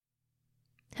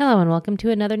Hello and welcome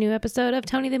to another new episode of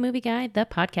Tony the Movie Guy, the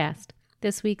podcast.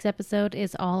 This week's episode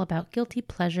is all about guilty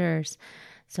pleasures.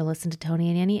 So listen to Tony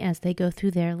and Annie as they go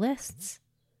through their lists.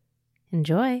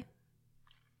 Enjoy.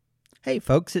 Hey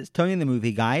folks, it's Tony the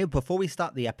Movie Guy. Before we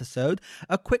start the episode,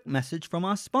 a quick message from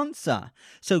our sponsor.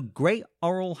 So Great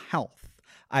Oral Health.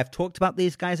 I've talked about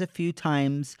these guys a few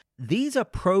times. These are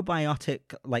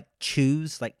probiotic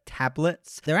chews, like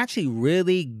tablets. They're actually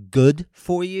really good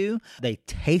for you. They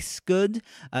taste good.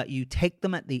 You take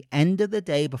them at the end of the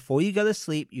day before you go to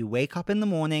sleep. You wake up in the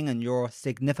morning and your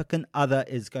significant other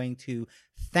is going to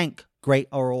thank Great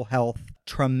Oral Health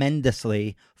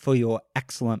tremendously for your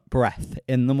excellent breath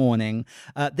in the morning.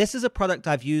 This is a product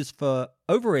I've used for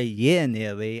over a year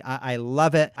nearly. I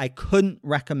love it. I couldn't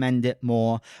recommend it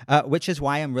more, which is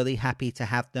why I'm really happy to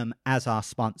have them as our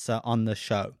sponsor on the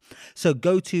show. So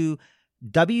go to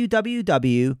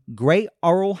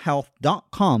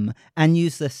www.greatoralhealth.com and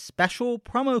use the special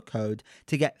promo code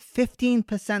to get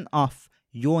 15% off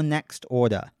your next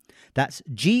order. That's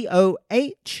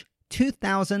GOH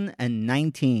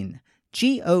 2019.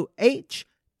 GOH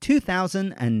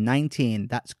 2019.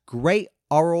 That's Great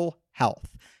Oral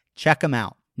Health. Check them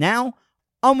out. Now,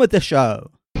 on with the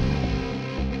show.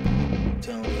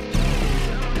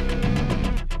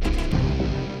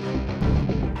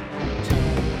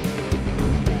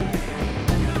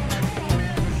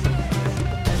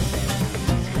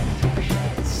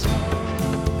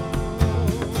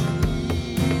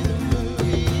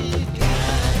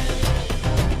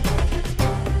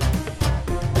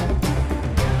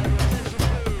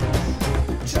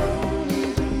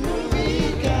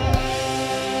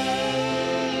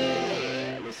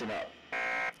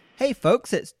 Hey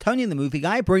folks, it's Tony the Movie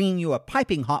Guy bringing you a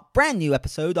piping hot brand new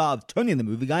episode of Tony the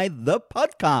Movie Guy, the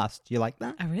podcast. You like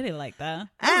that? I really like that.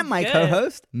 And my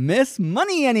co-host, Miss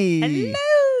Money Annie.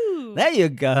 Hello! There you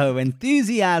go,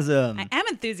 enthusiasm. I am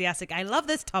enthusiastic. I love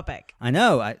this topic. I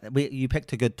know, you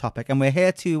picked a good topic, and we're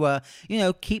here to,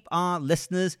 keep our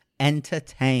listeners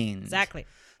entertained. Exactly.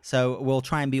 So we'll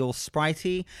try and be all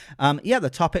spritey. The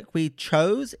topic we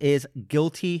chose is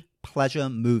guilty pleasure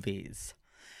movies.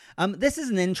 This is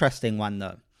an interesting one,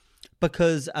 though,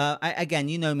 because, again,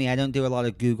 you know me, I don't do a lot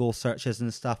of Google searches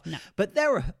and stuff. No. But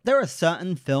there are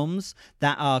certain films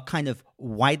that are kind of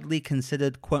widely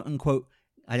considered, quote unquote,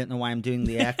 I don't know why I'm doing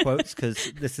the air quotes,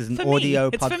 because this is an audio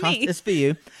podcast. For me. It's for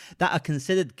you. That are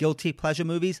considered guilty pleasure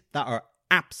movies that are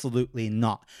absolutely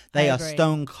not. They are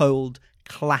stone cold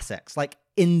classics, like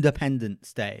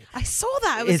Independence Day. I saw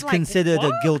that. I was is considered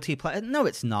what? a guilty pleasure. No,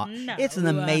 it's not. No. It's an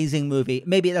amazing movie.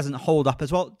 Maybe it doesn't hold up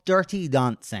as well. Dirty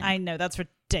Dancing. I know. That's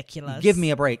ridiculous. Give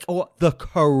me a break. Or The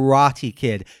Karate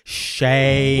Kid.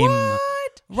 Shame.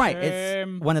 What? Right.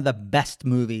 Shame. It's one of the best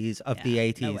movies of the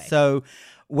 80s. No way. So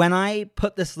when I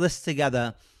put this list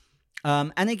together,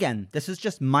 and again, this is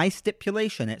just my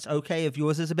stipulation. It's okay if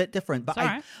yours is a bit different. But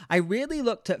right. I really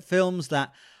looked at films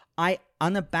that I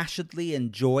unabashedly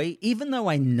enjoy, even though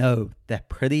I know they're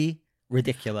pretty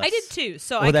ridiculous. I did too.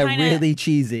 So or they're really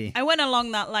cheesy. I went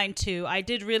along that line too. I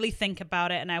did really think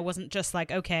about it, and I wasn't just like,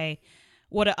 okay,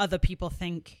 what do other people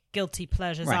think guilty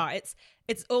pleasures are?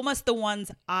 It's almost the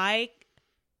ones I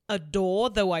adore,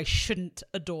 though I shouldn't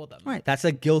adore them. Right, that's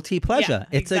a guilty pleasure.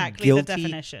 Yeah, it's exactly a the guilty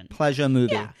definition. pleasure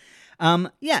movie.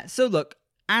 Yeah. So look,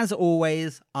 as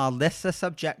always, our lists are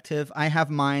subjective. I have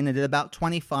mine. I did about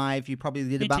 25. You probably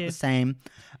did about the same.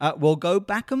 We'll go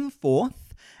back and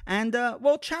forth, and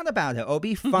we'll chat about it. It'll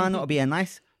be fun. It'll be a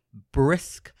nice,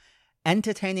 brisk,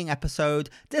 entertaining episode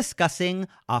discussing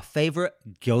our favorite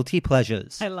guilty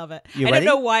pleasures. I love it. You I ready?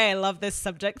 don't know why I love this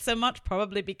subject so much.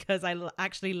 Probably because I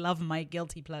actually love my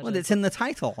guilty pleasures. Well, it's in the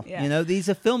title. Yeah. These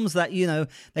are films that,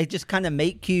 they just kind of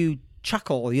make you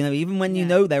chuckle, even when you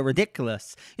know they're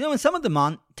ridiculous. And some of them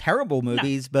aren't terrible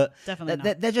movies, but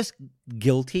definitely they're just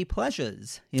guilty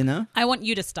pleasures, I want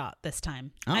you to start this time.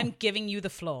 Oh. I'm giving you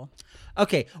the floor.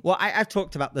 Okay, well, I've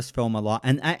talked about this film a lot,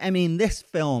 and I mean, this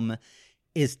film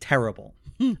is terrible.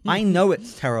 I know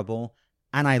it's terrible,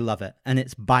 and I love it, and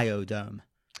it's Biodome.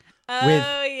 Oh, with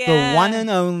yeah. the one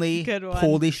and only Good one.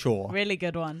 Pauly Shore. Really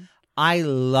good one. I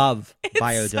love It's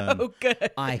Biodome. so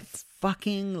good. I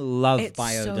fucking love It's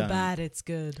Biodome. so bad, it's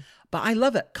good. But I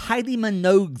love it. Kylie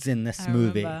Minogue's in this I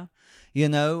movie.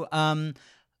 remember.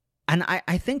 And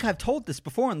I think I've told this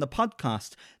before on the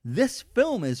podcast. This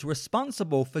film is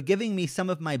responsible for giving me some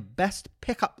of my best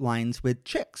pickup lines with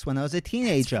chicks when I was a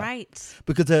teenager. That's right.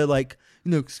 Because they're like,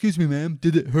 excuse me, ma'am,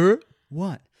 did it hurt?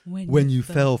 What? when you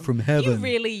fell from heaven. You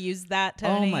really used that,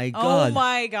 Tony. Oh my God. Oh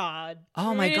my God.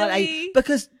 Oh my God. Really?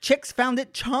 Because chicks found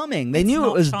it charming. They It's knew it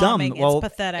not was charming, dumb. it's Well,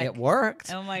 pathetic. it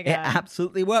worked. Oh my It God.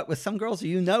 absolutely worked with some girls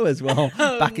you know as well.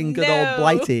 Oh, back in good no. old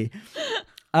Blighty.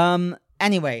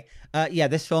 Anyway,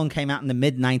 this film came out in the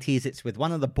mid-90s. It's with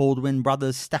one of the Baldwin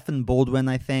brothers, Stephen Baldwin,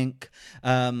 I think.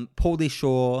 Pauly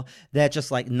Shore. They're just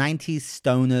like 90s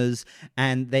stoners,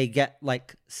 and they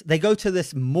go to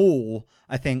this mall,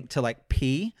 I think, to like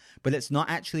pee, but it's not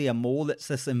actually a mall. It's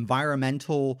this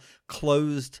environmental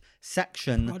closed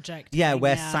section. Project Yeah, thing,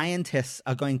 where yeah. scientists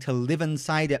are going to live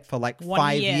inside it for like 1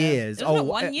 5 year. years. Isn't it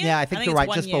 1 year? Yeah, I I think think you're it's right,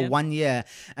 1 just year. for 1 year.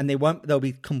 And they'll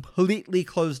be completely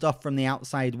closed off from the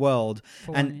outside world.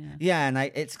 For And 1 year. yeah, and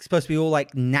it's supposed to be all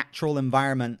like natural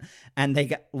environment, and they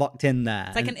get locked in there.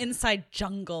 It's like And- an inside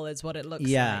jungle is what it looks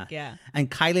yeah. like. Yeah.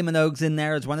 And Kylie Minogue's in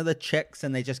there as one of the chicks,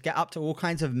 and they just get up to all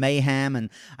kinds of mayhem.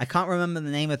 And I can't remember the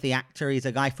name of the actor. He's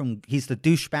a guy he's the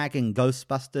douchebag in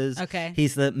Ghostbusters. Okay.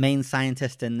 He's the main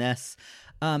scientist in this.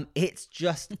 It's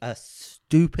just a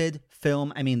stupid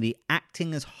film. I mean, the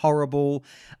acting is horrible,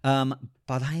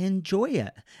 but I enjoy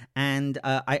it. And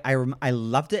I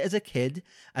loved it as a kid,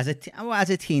 as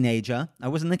a teenager. I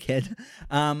wasn't a kid.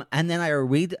 And then I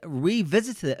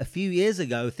revisited it a few years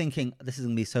ago thinking, this is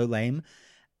going to be so lame.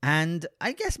 And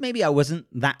I guess maybe I wasn't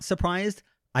that surprised.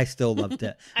 I still loved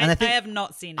it. And I think I have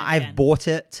not seen it. I've again. bought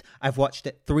it. I've watched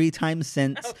it 3 times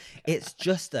since. Oh, It's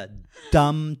just a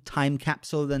dumb time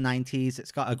capsule of the 90s.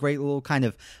 It's got a great little kind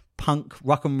of punk,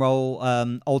 rock and roll,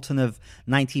 alternative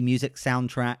 90 music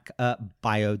soundtrack,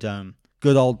 Biodome.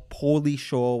 Good old Pauly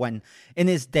Shore in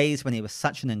his days when he was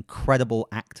such an incredible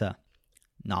actor.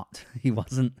 Not. He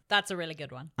wasn't. That's a really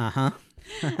good one. Uh-huh.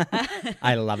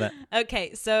 I love it.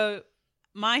 Okay, so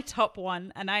my top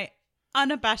one, and I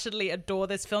unabashedly adore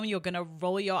this film. You're going to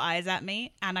roll your eyes at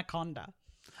me. Anaconda.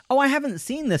 Oh, I haven't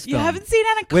seen this film. You haven't seen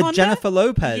Anaconda? With Jennifer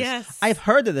Lopez. Yes. I've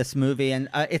heard of this movie, and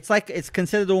it's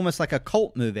considered almost like a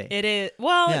cult movie. It is.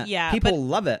 Well, yeah. People but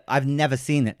love it. I've never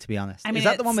seen it, to be honest. I mean, is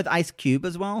that the one it's- with Ice Cube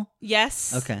as well?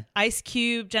 yes. Okay. Ice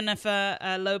Cube, Jennifer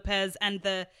Lopez, and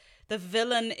the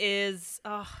villain is,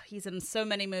 he's in so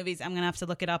many movies. I'm going to have to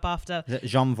look it up after. Is it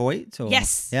Jon Voight? Or?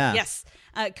 Yes. Yeah. Yes.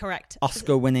 Correct.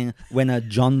 Oscar-winning winner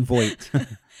Jon Voight.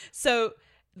 So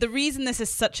the reason this is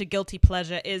such a guilty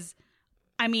pleasure is,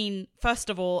 I mean, first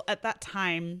of all, at that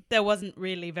time, there wasn't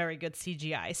really very good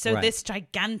CGI. So Right. this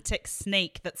gigantic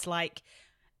snake that's like,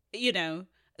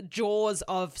 jaws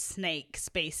of snakes,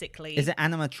 basically. Is it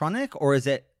animatronic or is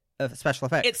it special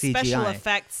effects? It's CGI? special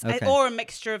effects Okay. or a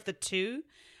mixture of the two.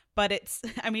 But it's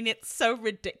so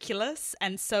ridiculous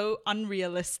and so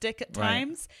unrealistic at Right.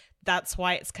 times. That's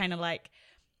why it's kind of like,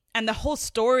 and the whole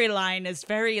storyline is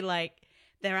very like,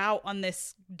 they're out on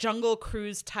this jungle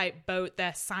cruise type boat.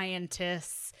 They're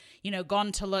scientists,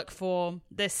 gone to look for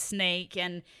this snake.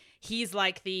 And he's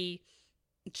like the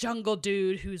jungle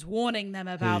dude who's warning them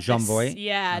about Jon this. Voight?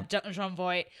 Yeah, Jon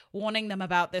Voight, warning them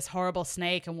about this horrible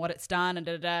snake and what it's done and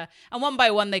da-da-da. And one by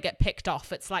one, they get picked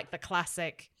off. It's like the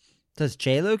classic. Does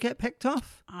J-Lo get picked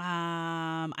off?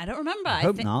 I don't remember. I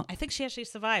hope think, not. I think she actually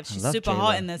survived. She's love super J-Lo.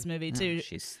 hot in this movie Yeah, too.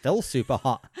 she's still super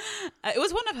hot. It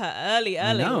was one of her early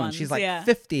I know, and ones. she's like yeah.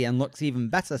 50 and looks even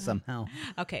better somehow.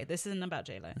 Okay, this isn't about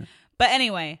J-Lo. But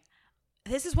anyway,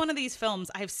 this is one of these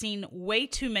films I've seen way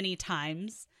too many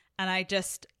times, and I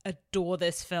just adore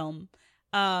this film.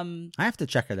 I have to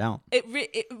check it out. It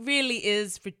really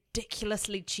is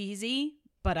ridiculously cheesy,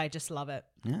 but I just love it.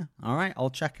 Yeah. All right. I'll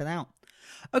check it out.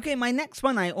 Okay. My next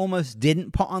one I almost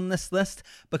didn't put on this list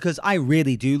because I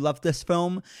really do love this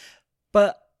film,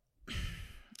 but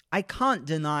I can't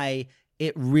deny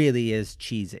it really is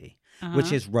cheesy,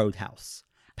 which is Roadhouse.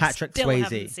 Patrick Still Swayze.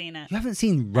 haven't seen it. You haven't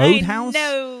seen Roadhouse?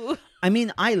 No. I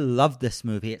mean, I love this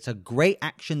movie. It's a great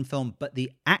action film, but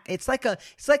it's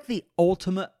like the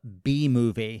ultimate B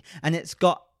movie, and it's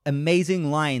got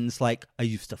amazing lines like "I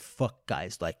used to fuck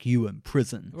guys like you in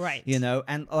prison," Right.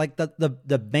 And like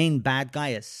the main bad guy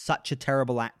is such a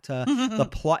terrible actor. The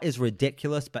plot is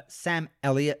ridiculous, but Sam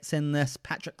Elliott's in this.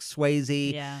 Patrick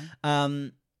Swayze. Yeah.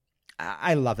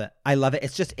 I love it.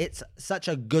 It's such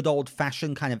a good old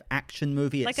fashioned kind of action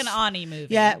movie. Like an Arnie movie.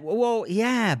 Yeah, well,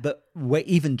 yeah, but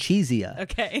even cheesier.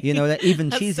 Okay. That even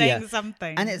That's cheesier. saying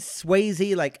something. And it's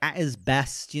Swayze like at his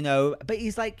best, but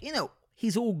he's like,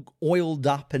 he's all oiled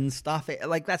up and stuff.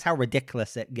 That's how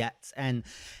ridiculous it gets. And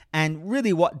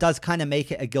really what does kind of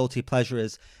make it a guilty pleasure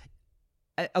is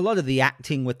a lot of the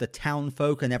acting with the town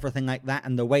folk and everything like that,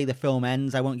 and the way the film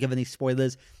ends, I won't give any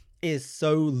spoilers, is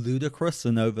so ludicrous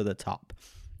and over the top.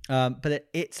 But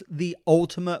it's the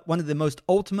ultimate, one of the most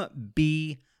ultimate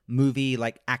B movie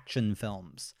like action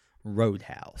films,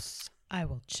 Roadhouse. I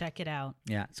will check it out.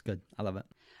 Yeah, it's good. I love it.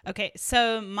 Okay,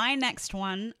 so my next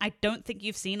one, I don't think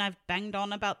you've seen, I've banged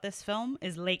on about this film,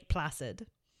 is Lake Placid.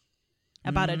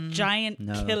 About a giant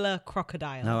killer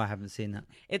crocodile. No, I haven't seen that.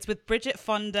 It's with Bridget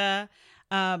Fonda,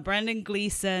 Brendan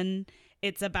Gleeson.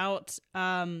 It's about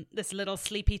this little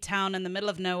sleepy town in the middle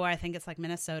of nowhere. I think it's like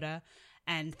Minnesota.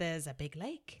 And there's a big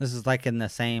lake. This is like in the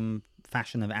same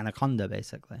fashion of Anaconda,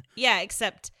 basically. Yeah,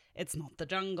 except it's not the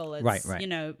jungle. It's, right. you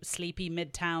know, sleepy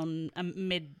midtown,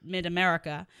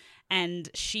 mid-America. And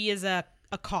she is a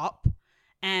cop,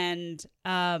 and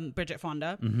Bridget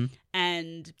Fonda. Mm-hmm.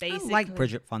 And basically... I like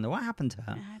Bridget Fonda. What happened to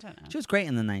her? I don't know. She was great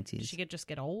in the 90s. She could just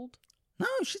get old? No,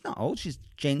 she's not old. She's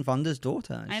Jane Fonda's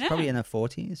daughter. I She's know. probably in her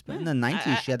 40s. But in the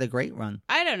 90s, she had a great run.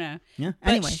 I don't know. Yeah. But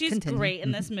Anyway, she's continue. great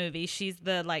in this movie. She's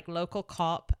the like local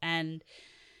cop, and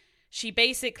she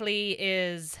basically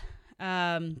is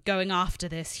going after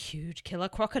this huge killer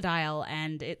crocodile,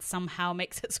 and it somehow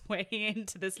makes its way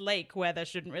into this lake where there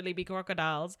shouldn't really be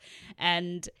crocodiles.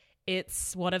 And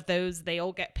it's one of those they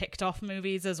all get picked off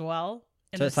movies as well.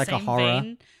 So it's like a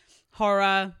horror.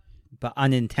 Horror. But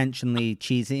unintentionally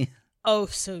cheesy. Oh,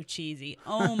 so cheesy.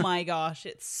 Oh my gosh.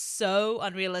 It's so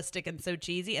unrealistic and so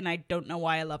cheesy. And I don't know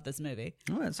why I love this movie.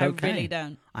 Oh, it's okay. I really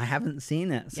don't. I haven't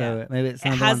seen it. So Yeah. maybe it's It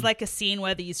another has one. like a scene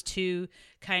where these two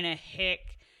kind of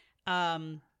hick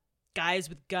guys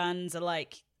with guns are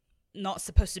like not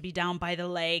supposed to be down by the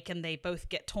lake, and they both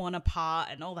get torn apart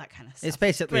and all that kind of stuff. It's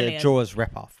basically Brilliant. a Jaws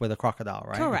ripoff with a crocodile,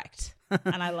 right? Correct.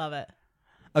 And I love it.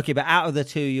 Okay, but out of the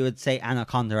two, you would say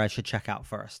Anaconda I should check out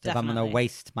first if I'm going to Definitely.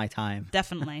 waste my time.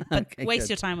 Definitely. But Okay, waste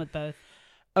good. your time with both.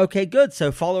 Okay, good.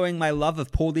 So following my love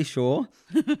of Pauly Shore,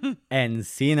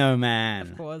 Encino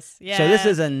Man. Of course. Yeah. So this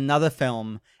is another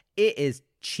film. It is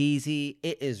cheesy.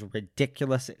 It is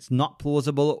ridiculous. It's not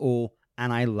plausible at all.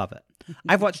 And I love it.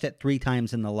 I've watched it 3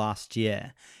 times in the last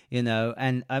year, you know,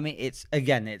 and I mean, it's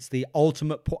the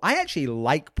ultimate. I actually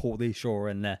like Pauly Shore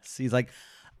in this. He's like,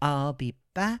 I'll be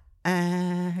back.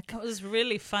 That was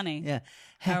really funny. Yeah.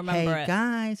 I remember hey it.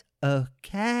 guys,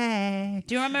 okay.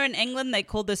 Do you remember in England they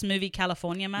called this movie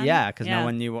California Man? Yeah, because no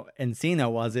one knew what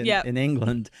Encino was in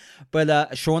England.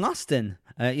 But Sean Austin,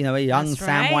 a young That's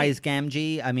Samwise right.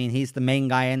 Gamgee. I mean, he's the main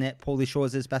guy in it. Pauly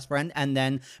Shore's his best friend. And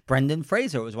then Brendan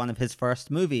Fraser. It was one of his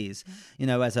first movies,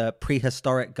 as a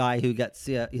prehistoric guy who gets,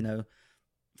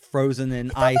 frozen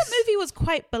in I ice. thought that movie was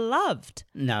quite beloved.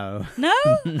 No. No?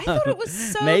 I thought it was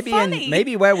so funny.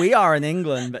 Maybe where we are in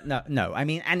England, but no. I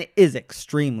mean, and it is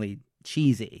extremely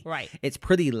cheesy. Right. It's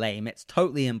pretty lame. It's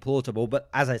totally implausible. But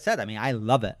as I said, I mean, I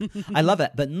love it. I love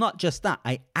it. But not just that.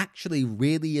 I actually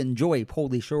really enjoy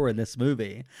Pauly Shore in this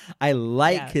movie. I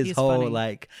like his he's whole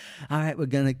funny. all right, we're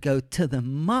gonna go to the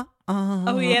mall.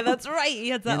 Oh yeah, that's right. He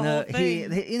had that whole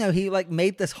thing. He like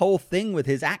made this whole thing with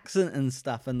his accent and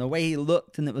stuff, and the way he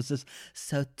looked, and it was just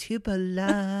so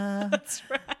tubular. That's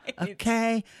right.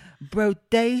 Okay,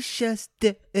 bodacious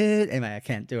dude. Anyway, I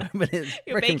can't do it, but it's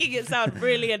You're making it sound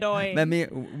really annoying. Then me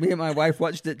and my wife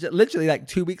watched it literally like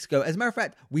 2 weeks ago. As a matter of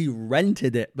fact, we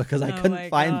rented it because I couldn't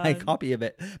find my copy of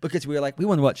it because we were like, we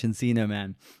want to watch Encino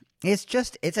Man.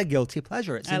 It's a guilty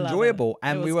pleasure. It's enjoyable,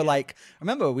 and we were like,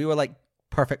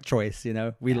 perfect choice.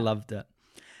 We loved it.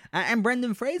 And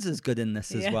Brendan Fraser's good in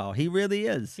this as well. He really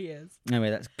is. He is. Anyway,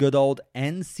 that's good old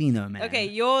Encino Man. Okay,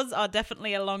 yours are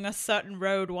definitely along a certain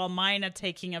road while mine are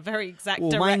taking a very exact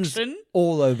mine's direction.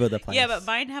 all over the place. Yeah, but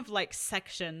mine have like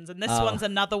sections, and this one's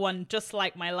another one just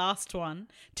like my last one.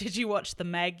 Did you watch The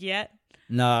Meg yet?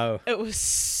 No. It was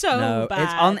so bad.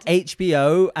 It's on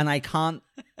HBO, and I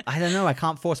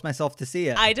can't force myself to see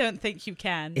it. I don't think you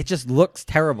can. It just looks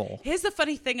terrible. Here's the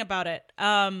funny thing about it.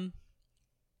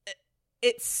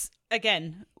 It's,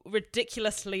 again,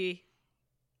 ridiculously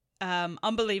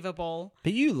unbelievable.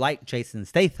 But you like Jason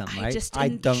Statham, right? I just don't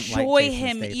like enjoy Jason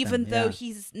him, Statham, even though yeah.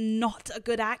 he's not a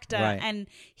good actor. Right. And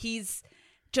he's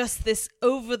just this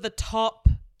over-the-top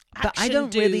But I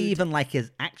don't really even like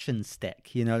his action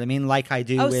stick, you know what I mean? Like I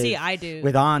do I do.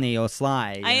 with Arnie or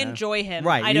Sly. I you know? enjoy him.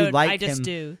 Right, I you don't. like I just him.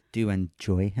 do. Do you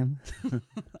enjoy him?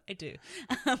 I do.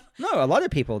 No, a lot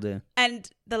of people do. And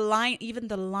the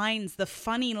lines, the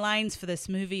funny lines for this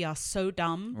movie are so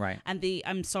dumb. Right. And the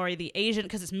Asian,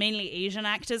 because it's mainly Asian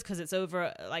actors, because it's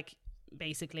over like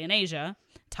basically in Asia,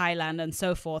 Thailand and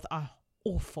so forth, are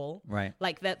awful. Right.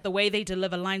 Like that, the way they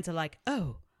deliver lines are like,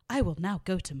 oh, I will now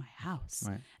go to my house.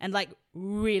 Right. And like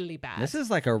really bad. This is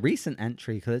like a recent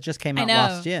entry because it just came I out know,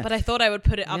 last year. but I thought I would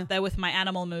put it up there with my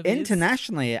animal movies.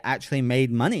 Internationally, it actually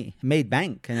made money, made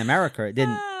bank. In America, it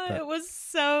didn't. But It was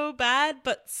so bad,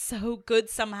 but so good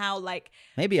somehow. Like,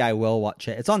 maybe I will watch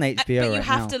it. It's on HBO but you right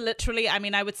have now. to literally. I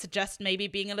mean, I would suggest maybe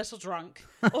being a little drunk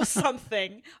or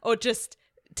something, or just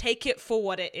take it for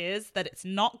what it is, that it's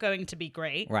not going to be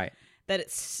great. Right. That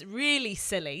it's really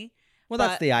silly. Well,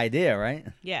 that's the idea, right?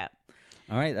 Yeah.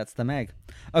 All right, that's the Meg.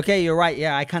 Okay, you're right.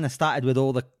 Yeah, I kind of started with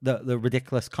all the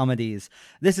ridiculous comedies.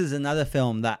 This is another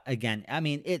film that, again, I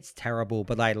mean, it's terrible,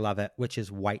 but I love it, which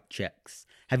is White Chicks.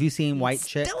 Have you seen White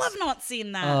Chicks? Still have not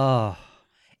seen that. Oh,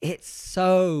 it's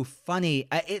so funny.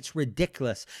 It's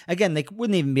ridiculous. Again, they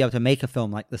wouldn't even be able to make a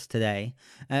film like this today.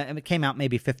 And it came out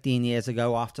maybe 15 years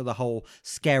ago after the whole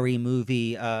scary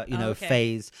movie,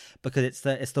 phase, because it's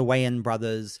the Wayans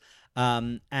brothers,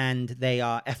 and they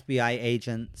are FBI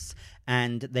agents,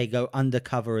 and they go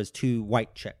undercover as two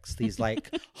white chicks. These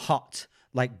like hot,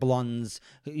 like blondes,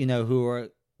 who are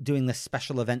doing this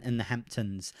special event in the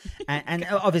Hamptons. And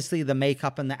obviously the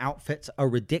makeup and the outfits are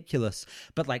ridiculous,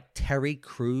 but like Terry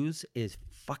Crews is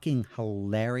fucking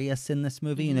hilarious in this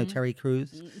movie. You know Terry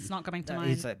Crews? It's not coming to mind.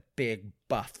 He's a big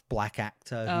buff black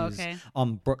actor who's okay.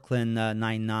 on Brooklyn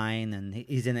Nine-Nine, and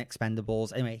he's in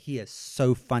Expendables. Anyway, he is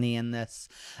so funny in this.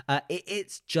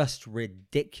 It's just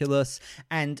ridiculous.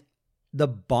 And the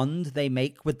bond they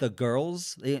make with the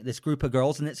girls, this group of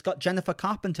girls, and it's got Jennifer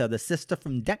Carpenter, the sister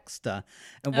from Dexter,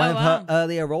 and one of her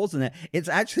earlier roles in it. It's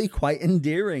actually quite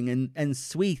endearing and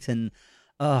sweet, and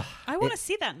I want to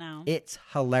see that now. It's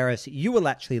hilarious. You will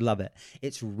actually love it.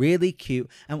 It's really cute.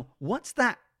 And what's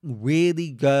that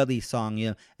really girly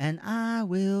song? And I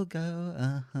will go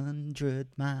 100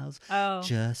 miles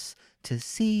just to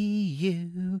see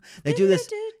you. They do this.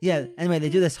 Yeah. Anyway, they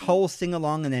do this whole sing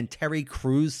along, and then Terry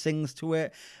Crews sings to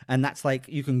it. And that's like,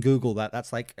 you can Google that.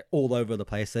 That's like all over the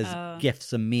place. There's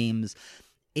GIFs and memes.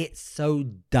 It's so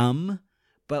dumb,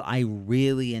 but I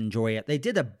really enjoy it. They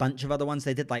did a bunch of other ones.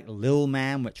 They did like Lil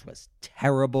Man, which was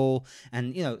terrible.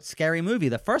 And, Scary Movie,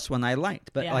 the first one I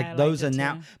liked. But those are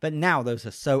now, but now those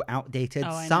are so outdated.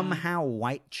 Somehow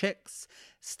White Chicks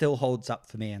still holds up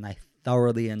for me, and I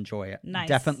thoroughly enjoy it. Nice.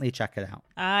 Definitely check it out.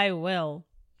 I will.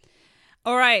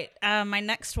 All right. My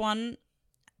next one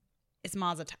is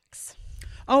Mars Attacks.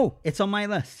 Oh, it's on my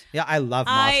list. Yeah, I love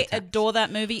Mars Attacks. I adore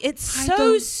that movie. It's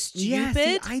so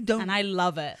stupid, and I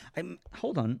love it.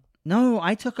 Hold on. No,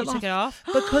 I took it off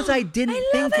because I didn't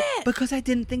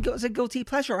think it was a guilty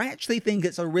pleasure. I actually think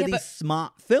it's a really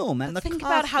smart film, and the think cast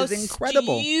about how is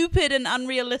incredible. Stupid and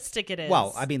unrealistic it is.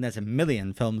 Well, I mean, there's a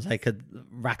million films I could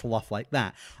rattle off like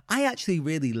that. I actually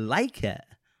really like it.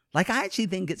 Like, I actually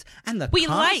think it's... And the we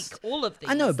cast, like all of these,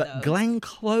 I know, but though. Glenn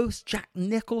Close, Jack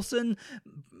Nicholson,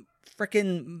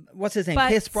 freaking... What's his name? But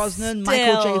Pierce Brosnan, still,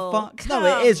 Michael J. Fox.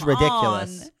 No, it is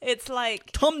ridiculous. On. It's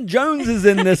like... Tom Jones is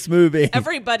in this movie.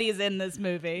 Everybody's in this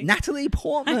movie. Natalie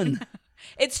Portman.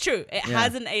 It's true. It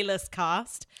has an A-list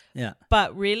cast. Yeah.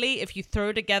 But really, if you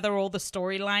throw together all the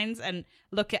storylines and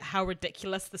look at how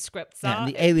ridiculous the scripts are, And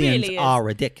the aliens really are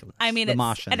ridiculous. I mean, the it's,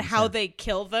 Martians. and how they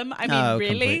kill them. I mean,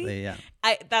 really? Completely, yeah.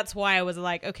 That's why I was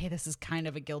like, okay, this is kind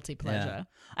of a guilty pleasure.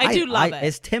 Yeah. I do love it.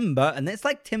 It's Tim Burton. It's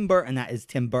like Tim Burton that is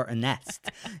Tim Burton-esque,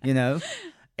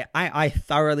 I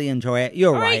thoroughly enjoy it.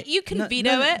 You're right. You can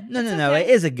veto it. No. It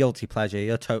is a guilty pleasure.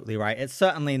 You're totally right. It's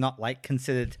certainly not like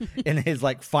considered in his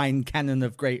like fine canon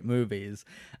of great movies.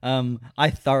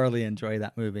 I thoroughly enjoy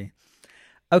that movie.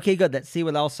 Okay, good. Let's see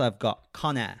what else I've got.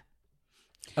 Con Air.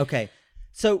 Okay.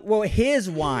 So, well, here's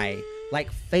why. Like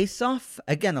Face Off,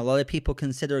 again, a lot of people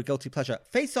consider a guilty pleasure.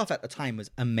 Face Off at the time was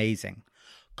amazing.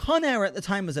 Con Air at the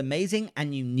time was amazing,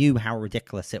 and you knew how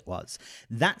ridiculous it was.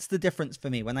 That's the difference for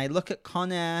me. When I look at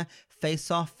Con Air, Face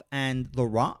Off, and The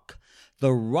Rock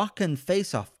and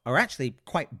Face Off are actually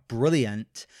quite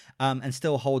brilliant and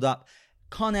still hold up.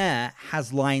 Con Air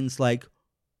has lines like,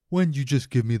 "When'd you just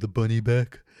give me the bunny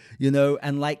back?"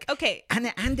 And like... Okay.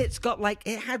 And it's got like...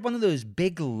 It had one of those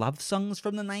big love songs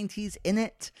from the 90s in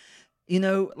it.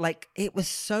 Like it was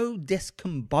so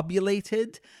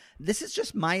discombobulated. This is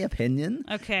just my opinion.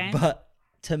 Okay. But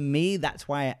to me, that's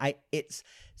why it's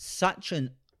such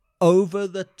an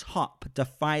over-the-top,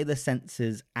 defy the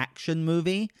senses action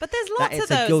movie. But there's lots of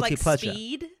those, like pleasure.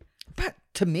 Speed. But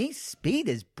to me, Speed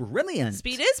is brilliant.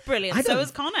 Speed is brilliant. So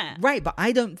is Con Air. Right, but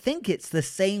I don't think it's the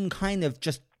same kind of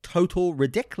just total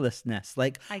ridiculousness.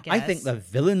 Like, I think the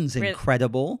villain's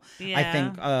incredible.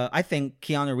 Yeah. I think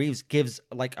Keanu Reeves gives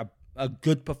like a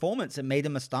good performance. It made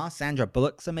him a star. Sandra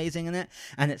Bullock's amazing in it,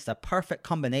 and it's the perfect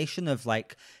combination of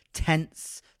like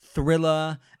tense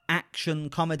thriller, action,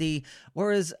 comedy.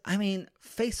 Whereas, I mean,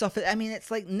 Face Off, I mean, it's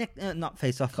like not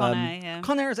Face Off. Con Air, yeah.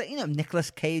 Con Air is like,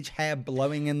 Nicolas Cage hair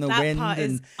blowing in the that wind. That part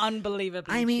and, is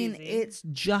unbelievably I mean, cheesy. it's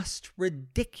just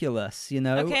ridiculous,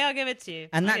 Okay, I'll give it to you.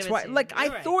 And that's why, like,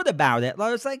 I thought about it.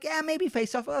 I was like, yeah, maybe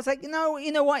Face Off. I was like, you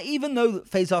know what? Even though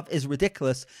Face Off is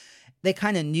ridiculous, they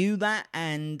kind of knew that,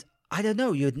 and I don't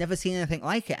know, you had never seen anything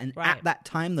like it. And at that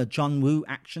time, the John Woo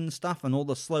action stuff and all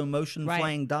the slow motion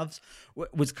flying doves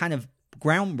was kind of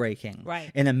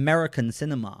groundbreaking in American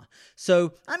cinema.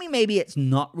 So, I mean, maybe it's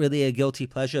not really a guilty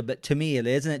pleasure, but to me it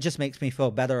is, and it just makes me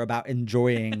feel better about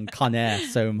enjoying Con Air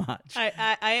so much.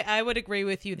 I would agree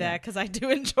with you there, because I do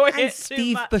enjoy it and too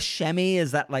Steve much. Buscemi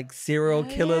is that like serial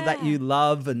killer that you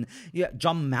love, and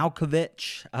John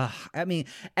Malkovich. I mean,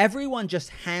 everyone just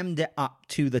hammed it up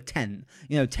to the 10,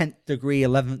 10th degree,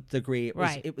 11th degree.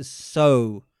 It was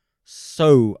so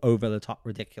over the top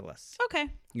ridiculous. Okay.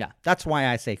 Yeah, that's why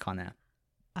I say Con Air.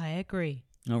 I agree.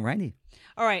 Alrighty.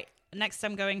 All right. Next,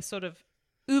 I'm going sort of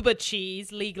uber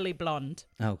cheese, Legally Blonde.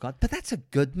 Oh, God. But that's a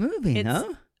good movie,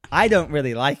 no? I don't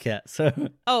really like it, so...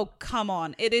 Oh, come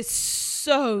on. It is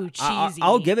so cheesy.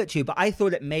 I'll give it to you, but I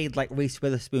thought it made, like, Reese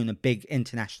Witherspoon a big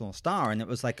international star, and it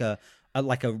was like a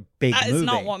big movie. It's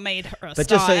not what made her a star. But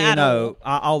just so you know,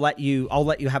 I'll let you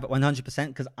have it 100%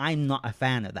 because I'm not a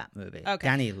fan of that movie. Okay.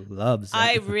 Danny loves it.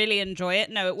 I really enjoy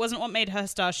it. No, it wasn't what made her a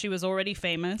star. She was already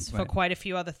famous for quite a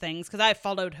few other things because I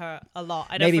followed her a lot.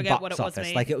 I don't forget what it was.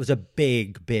 Like it was a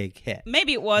big hit.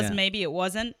 Maybe it was, maybe it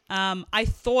wasn't. I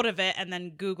thought of it and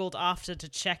then Googled after to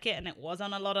check it, and it was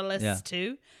on a lot of lists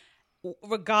too.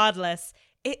 Regardless,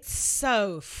 it's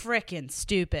so freaking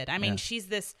stupid. I mean, she's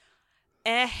this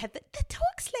airhead that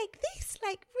talks like this,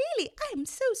 like, really, I'm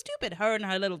so stupid. Her and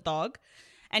her little dog,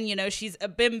 and she's a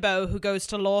bimbo who goes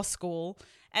to law school,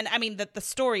 and I mean the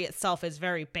story itself is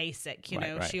very basic.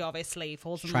 She obviously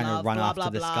falls in love, blah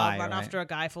blah blah, run after a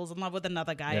guy, falls in love with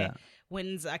another guy,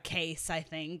 wins a case, I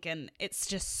think, and it's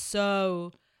just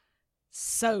so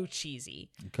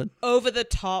cheesy. Good. Over the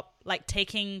top, like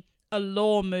taking a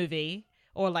law movie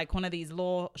or like one of these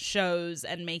law shows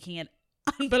and making it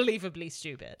unbelievably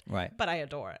stupid. Right. But I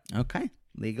adore it. Okay.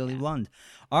 Legally Blonde.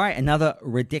 All right. Another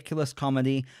ridiculous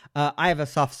comedy. I have a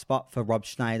soft spot for Rob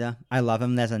Schneider. I love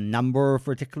him. There's a number of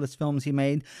ridiculous films he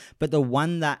made, but the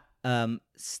one that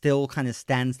still kind of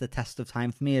stands the test of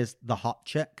time for me is The Hot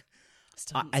Chick.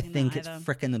 I think it's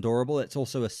freaking adorable. It's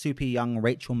also a super young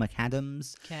Rachel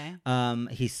McAdams.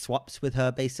 Okay. He swaps with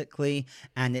her basically,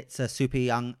 and it's a super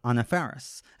young Anna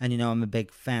Faris. And I'm a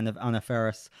big fan of Anna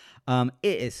Faris. It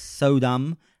is so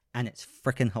dumb, and it's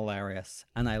freaking hilarious,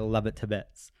 and I love it to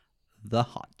bits. The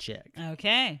Hot Chick.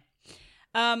 Okay.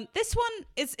 This one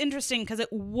is interesting because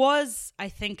it was, I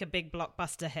think, a big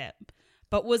blockbuster hit,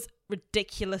 but was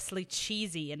ridiculously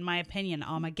cheesy, in my opinion.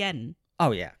 Armageddon.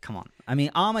 Oh, yeah, come on. I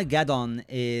mean, Armageddon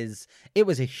it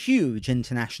was a huge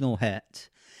international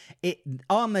hit.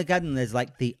 Armageddon is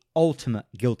like the ultimate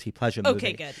guilty pleasure movie.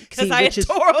 Okay, good. Because I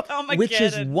adore Armageddon. Which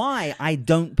is why I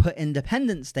don't put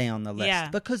Independence Day on the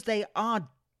list. Because they are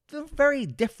very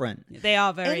different. They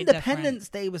are very different. Independence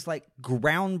Day was like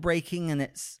groundbreaking in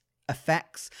its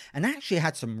effects and actually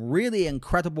had some really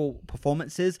incredible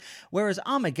performances, whereas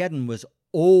Armageddon was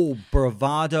all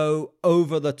bravado,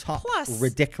 over the top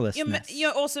ridiculousness.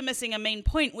 You're also missing a main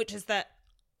point, which is that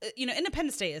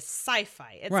Independence Day is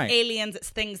sci-fi. It's aliens. It's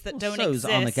things that don't exist. So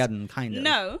is Armageddon, kind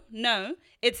of. No.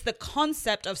 It's the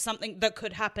concept of something that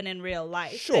could happen in real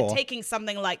life. Sure. And taking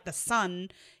something like the sun,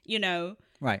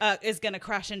 is going to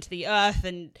crash into the earth,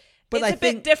 and it's a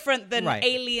bit different than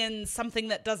aliens, something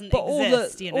that doesn't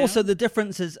exist. Also, the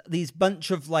difference is these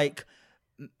bunch of like,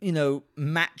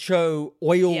 macho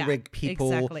oil rig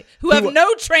people who have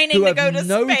no training to go to space.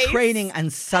 No training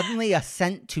and suddenly are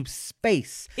sent to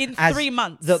space in 3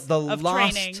 months. The of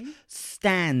last training.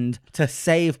 Stand to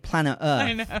save planet Earth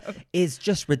I know. is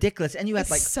just ridiculous. And you had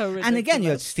so ridiculous. And again,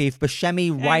 you had Steve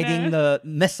Buscemi riding the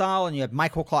missile, and you had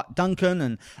Michael Clark Duncan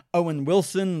and Owen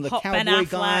Wilson, the Hot cowboy Ben Affleck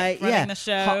guy, running the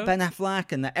show. Hot Ben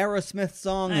Affleck and the Aerosmith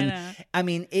song, I know. I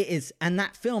mean, it is, and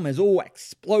that film is all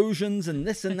explosions and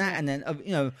this and that, and then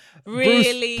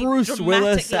really Bruce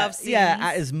Willis, love scenes.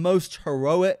 at his most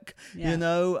heroic,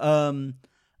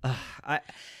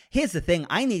 Here's the thing,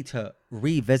 I need to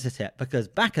revisit it because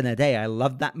back in the day, I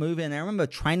loved that movie, and I remember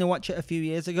trying to watch it a few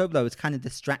years ago, but I was kind of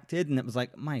distracted, and it was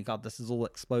like, my God, this is all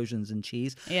explosions and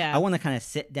cheese. Yeah. I want to kind of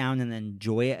sit down and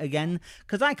enjoy it again,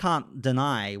 because I can't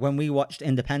deny, when we watched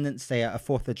Independence Day at a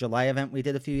 4th of July event we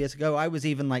did a few years ago, I was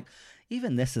even like,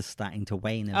 even this is starting to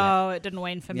wane a bit. Oh, it didn't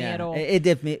wane for me at all. It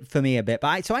did for me a bit,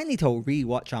 but so I need to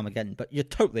rewatch Armageddon, but you're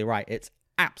totally right. It's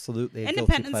absolutely a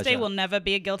Independence Day will never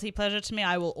be a guilty pleasure to me.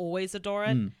 I will always adore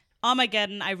it.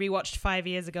 Armageddon, I rewatched 5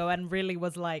 years ago and really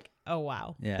was like, oh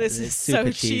wow, this is so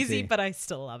cheesy, but I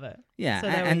still love it. Yeah, so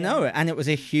and it was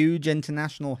a huge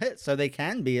international hit, so they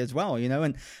can be as well,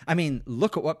 And I mean,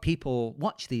 look at what people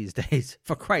watch these days.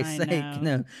 For Christ's sake,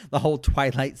 the whole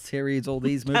Twilight series, all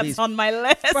these movies. That's on my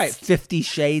list. Right, 50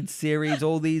 Shades series,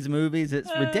 all these movies. It's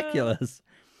ridiculous.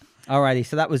 Alrighty,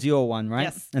 so that was your one, right?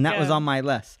 Yes. And that was Yeah. on my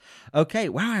list. Okay,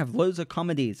 wow, I have loads of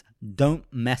comedies. Don't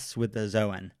Mess with the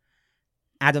Zoan.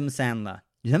 Adam Sandler.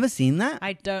 You never seen that?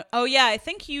 I don't. Oh yeah, I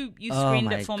think you Oh screened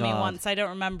my it for me God. once. I don't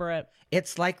remember it.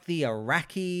 It's like the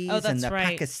Iraqis Oh, that's and the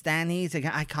right. Pakistanis.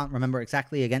 I can't remember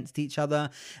exactly against each other.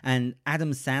 And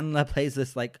Adam Sandler plays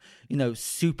this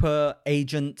super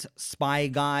agent spy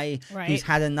guy Right. who's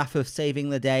had enough of saving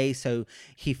the day. So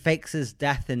he fakes his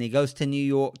death and he goes to New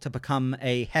York to become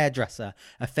a hairdresser,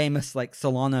 a famous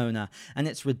salon owner. And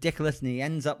it's ridiculous. And he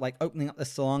ends up opening up the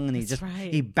salon and That's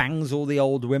right. he bangs all the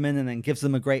old women and then gives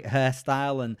them a great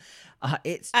hairstyle. And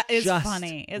it's just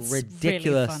funny. It's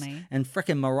ridiculous. really funny. And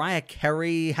frickin' Mariah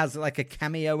Carey has a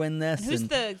cameo in this. And who's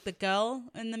the girl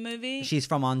in the movie? She's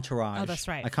from Entourage. Oh, that's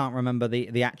right. I can't remember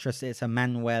the actress. It's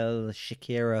Emmanuel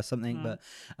Shakira or something,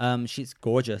 but she's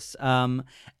gorgeous.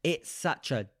 It's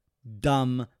such a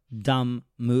dumb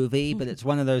movie, but it's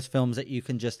one of those films that you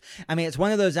can just... I mean, it's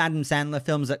one of those Adam Sandler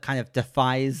films that kind of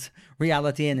defies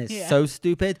reality and is so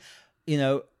stupid. You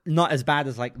know, not as bad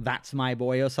as That's My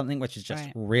Boy or something, which is just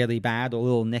Right. really bad, or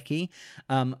Little Nicky.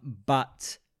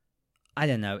 But I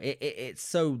don't know. It's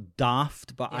so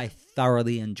daft, but I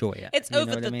thoroughly enjoy it. It's You know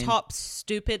over what the I mean? top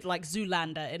stupid, like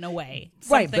Zoolander in a way.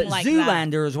 Right, Something but like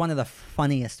Zoolander is one of the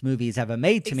funniest movies ever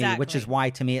made to me, which is Exactly. why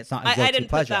to me it's not a I guilty didn't put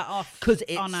pleasure. that off Because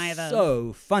it's on either.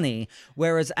 so funny.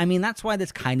 Whereas, I mean, that's why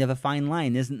there's kind of a fine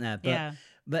line, isn't there? But, Yeah.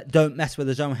 but Don't Mess with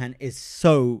His Own Hand is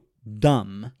so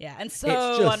dumb. Yeah, and so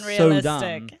It's just unrealistic. so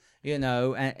dumb. You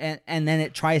know, and then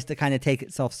it tries to kind of take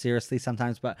itself seriously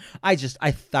sometimes, but I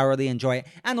thoroughly enjoy it.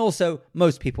 And also,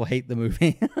 most people hate the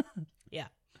movie. Yeah.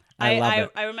 I love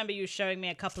it. I remember you showing me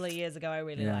a couple of years ago. I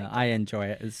really Yeah, liked it. I enjoy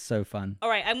it. It's so fun. All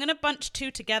right, I'm going to bunch two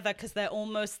together because they're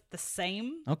almost the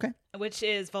same, Okay. which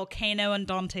is Volcano and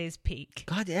Dante's Peak.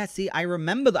 God, yeah, see, I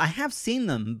remember I have seen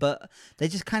them, but they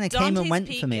just kind of came Dante's and went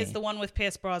Peak for me. is the one with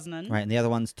Pierce Brosnan, Right, and the other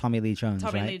one's Tommy Lee Jones,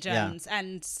 Tommy right? Lee Jones,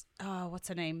 and what's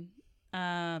her name?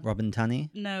 Yeah. Robin Tunney.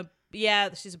 No,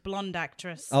 yeah, she's a blonde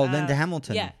actress. Oh, Linda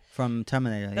Hamilton. yeah. From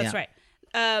Terminator. That's yeah. right.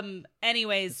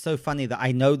 Anyways, It's so funny that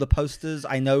I know the posters.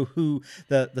 I know who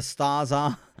the stars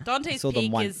are. Dante's saw them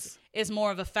Peak once. is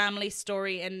more of a family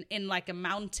story in like a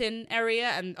mountain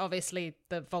area, and obviously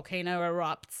the volcano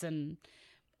erupts and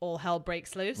all hell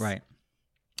breaks loose. Right.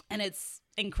 And it's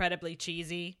incredibly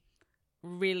cheesy,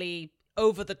 really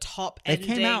over the top They ending.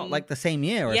 came out the same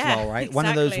year as Yeah, well, right? One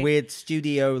of those exactly. weird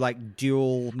studio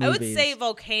dual movies. I would say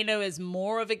Volcano is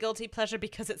more of a guilty pleasure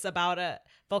because it's about a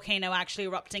volcano actually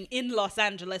erupting in Los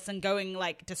Angeles and going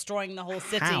destroying the whole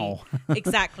city. How?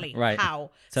 Exactly. Right.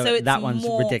 How? So it's that one's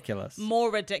ridiculous.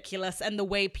 More ridiculous, and the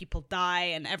way people die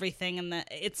and everything, and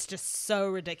it's just so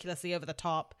ridiculously over the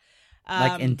top.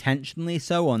 Intentionally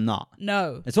so or not?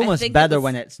 No, It's I almost think better it was-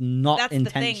 when it's not That's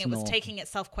intentional. the thing. It was taking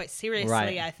itself quite seriously.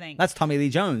 Right. I think. That's Tommy Lee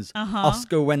Jones. Uh-huh.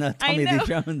 Oscar winner Tommy Lee know.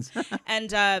 Jones. And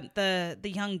the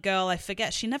young girl, I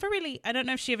forget. She never really. I don't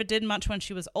know if she ever did much when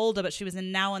she was older, but she was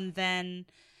in Now and Then,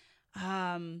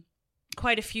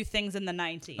 quite a few things in the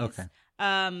 90s. Okay.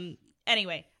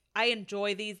 Anyway, I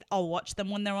enjoy these. I'll watch them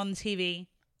when they're on TV,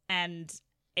 and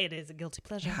it is a guilty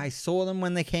pleasure. I saw them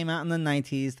when they came out in the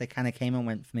 90s. They kind of came and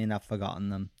went for me, and I've forgotten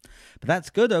them. But that's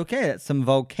good. Okay, that's some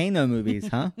volcano movies,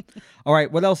 huh? All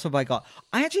right, what else have I got?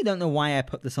 I actually don't know why I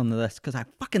put this on the list, because I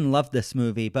fucking love this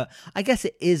movie, but I guess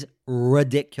it is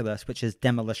ridiculous, which is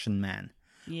Demolition Man.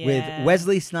 Yeah. With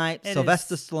Wesley Snipes, It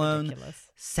Sylvester is Stallone,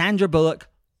 ridiculous. Sandra Bullock.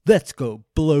 Let's go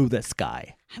blow this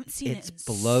guy. I haven't seen It's it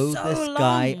in blow so this long.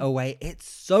 guy away. It's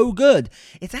so good.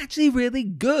 It's actually really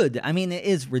good. I mean, it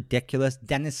is ridiculous.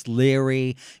 Dennis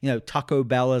Leary, Taco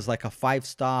Bell is like a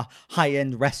 5-star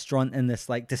high-end restaurant in this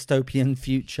dystopian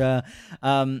future.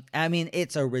 I mean,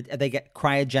 they get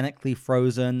cryogenically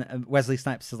frozen. Wesley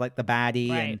Snipes is like the baddie,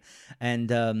 Right.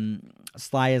 and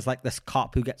Sly is like this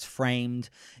cop who gets framed,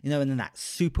 and then that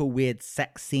super weird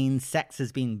sex scene. Sex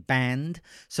has been banned,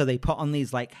 so they put on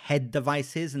these head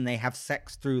devices and they have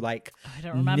sex through I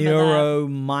don't remember neuro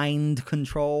mind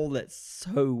control. That's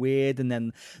so weird. And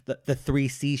then the 3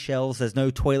 seashells. There's no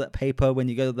toilet paper when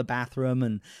you go to the bathroom,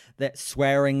 and that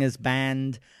swearing is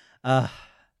banned.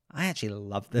 I actually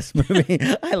love this movie.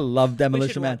 I love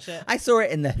Demolition Man. watch it. I saw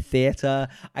it in the theater.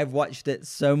 I've watched it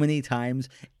so many times.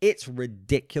 It's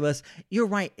ridiculous. You're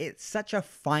right. It's such a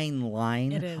fine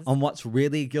line It is. on what's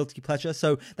really guilty pleasure.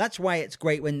 So that's why it's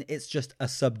great when it's just a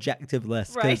subjective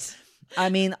list. 'Cause, Right. I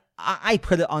mean, I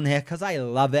put it on here because I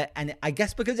love it. And I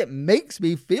guess because it makes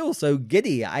me feel so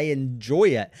giddy. I enjoy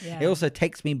it. Yeah. It also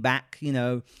takes me back,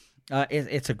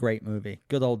 it's a great movie.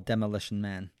 Good old Demolition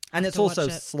Man. And it's to watch also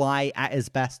it. Sly at his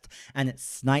best, and it's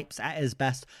Snipes at his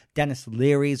best. Dennis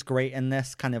Leary's great in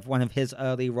this, kind of one of his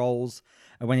early roles.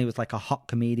 when he was like a hot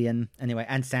comedian. Anyway,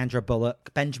 and Sandra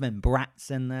Bullock, Benjamin Bratt's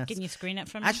in this. Can you screen it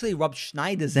for me? Actually, Rob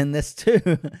Schneider's in this too.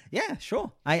 Yeah,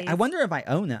 sure. I wonder if I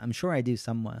own it. I'm sure I do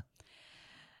somewhere.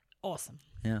 Awesome.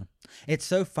 Yeah. It's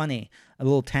so funny. A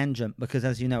little tangent, because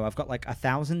as you know, I've got like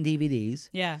 1,000 DVDs.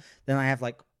 Yeah. Then I have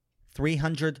like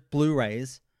 300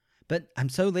 Blu-rays. But I'm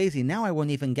so lazy. Now I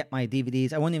won't even get my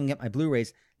DVDs. I won't even get my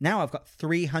Blu-rays. Now I've got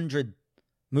 300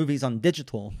 movies on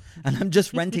digital. And I'm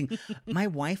just renting. My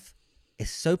wife is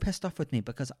so pissed off with me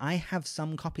because I have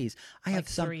some copies. I have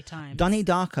some 3 times. Donnie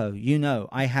Darko, you know,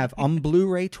 I have on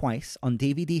Blu-ray twice, on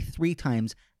DVD 3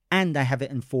 times, and I have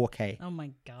it in 4K. Oh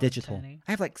my God. Digital. Tony.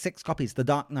 I have like 6 copies. The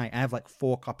Dark Knight, I have like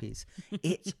 4 copies.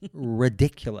 It's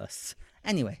ridiculous.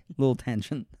 Anyway, little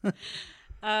tangent.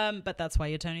 But that's why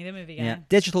you're Tony the Movie Guy. Yeah,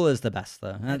 digital is the best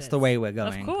though. That's the is. way we're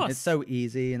going. Of course. It's so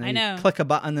easy. I know. You click a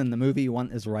button and the movie you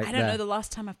want is right I there. don't know the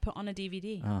last time I've put on a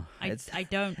DVD. Oh, I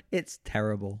don't. It's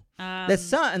terrible. There's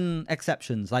certain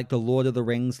exceptions, like the Lord of the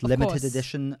Rings limited course.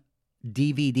 edition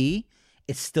DVD.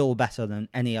 It's still better than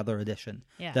any other edition.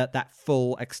 Yeah. That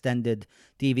full extended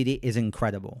DVD is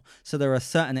incredible. So there are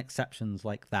certain exceptions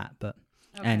like that. But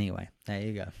anyway, there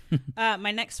you go.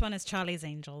 My next one is Charlie's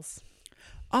Angels.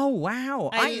 Oh, wow.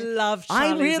 I love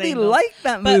Charlie's I really Angels. like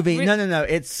that But movie. No.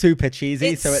 It's super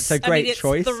cheesy, so it's a great it's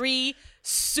choice. 3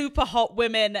 super hot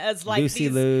women as like Lucy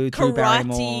these Liu, Drew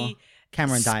Barrymore, karate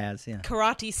Cameron Diaz, yeah.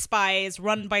 karate spies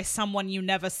run by someone you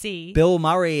never see. Bill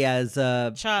Murray as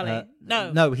Charlie.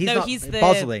 No, he's not. He's the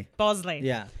Bosley. Bosley.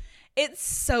 Yeah. It's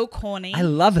so corny. I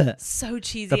love it. So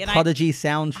cheesy. The and Prodigy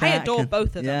soundtrack. I adore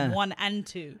both of them, Yeah. 1 and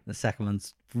 2. The second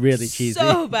one's really cheesy.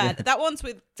 So bad. That one's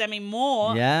with Demi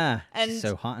Moore. Yeah. And- She's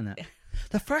so hot in it.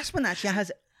 The first one actually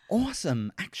has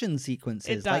awesome action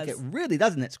sequences. It Like does. it really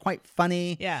doesn't. It's quite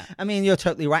funny. Yeah. I mean, you're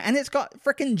totally right. And it's got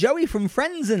freaking Joey from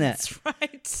Friends in it. That's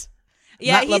right.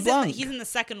 Yeah, Matt LeBlanc. he's in the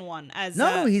second one as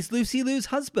No, he's Lucy Liu's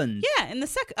husband. yeah, in the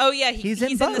second. Oh yeah, he's in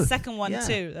the both. second one Yeah.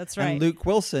 too. That's right. And Luke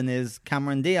Wilson is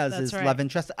Cameron Diaz's That's right. love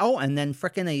interest. Oh, and then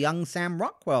frickin' a young Sam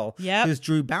Rockwell, Yep. who's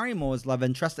Drew Barrymore's love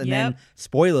interest. And Yep. then,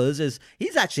 spoilers,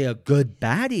 he's actually a good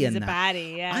baddie in He's a that.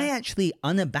 baddie, yeah. I actually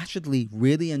unabashedly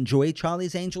really enjoy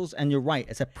Charlie's Angels, and you're right,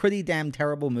 it's a pretty damn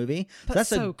terrible movie. But That's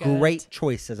so a good. great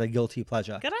choice as a guilty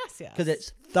pleasure. Gracias. Because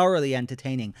it's thoroughly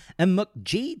entertaining. And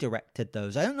McG directed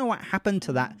those. I don't know what happened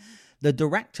to that. The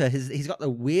director, he's got the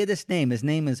weirdest name. His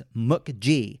name is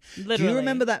McG. Do Literally. you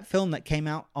remember that film that came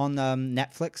out on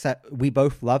Netflix that we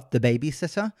both loved, The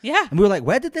Babysitter? Yeah. And we were like,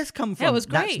 where did this come from? it was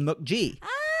great. That's McG. Oh.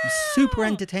 Super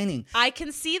entertaining. I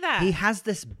can see that. He has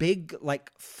this big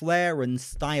like flair and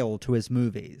style to his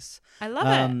movies. I love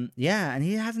it. Yeah, and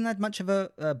he hasn't had much of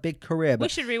a big career. We But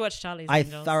should rewatch Charlie's I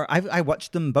Angels. I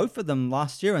watched both of them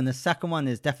last year, and the second one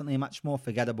is definitely much more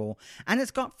forgettable. And it's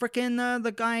got freaking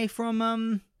the guy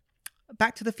from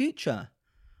Back to the Future.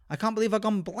 I can't believe I've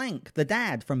gone blank. The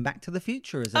dad from Back to the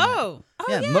Future is in it. Oh,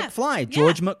 yeah. McFly,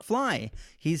 George McFly.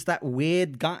 He's that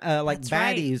weird guy, like That's baddie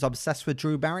right. who's obsessed with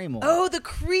Drew Barrymore. Oh, the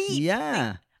creep.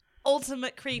 yeah.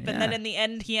 Ultimate creep. And then Yeah. in the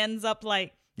end, he ends up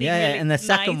like being Yeah, really in the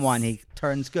second nice. one, he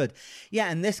turns good. Yeah,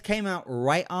 and this came out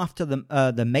right after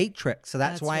the Matrix, so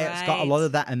that's That's why it's got a right. lot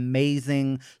of that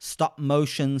amazing stop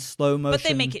motion, slow motion. But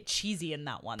they make it cheesy in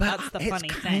that one. But That's the it's funny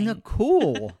kind thing. of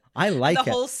cool. I like the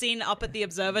it. whole scene up at the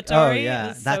observatory. Oh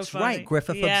yeah, is so that's funny. right.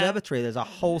 Griffith Yeah. Observatory. There's a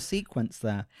whole sequence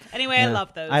there. Anyway, Yeah. I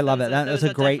love those. I love Those it. are- That was those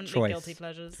a are great definitely choice. Guilty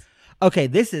pleasures. Okay,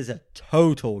 this is a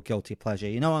total guilty pleasure.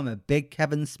 You know, I'm a big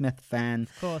Kevin Smith fan.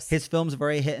 Of course. His films are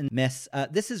very hit and miss.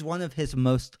 This is one of his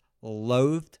most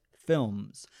loathed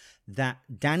films that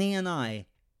Danny and I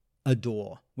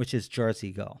adore, which is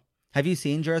Jersey Girl. Have you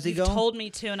seen Jersey You've Girl? told me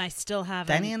to, and I still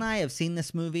haven't. Danny and I have seen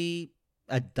this movie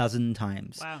a dozen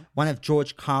times. Wow. One of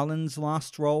George Carlin's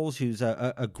last roles, who's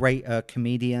a great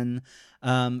comedian.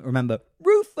 Remember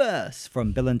Rufus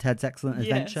from Bill and Ted's Excellent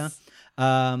Adventure.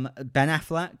 Ben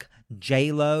Affleck,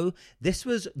 J-Lo. This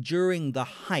was during the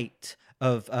height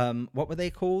of, what were they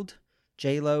called?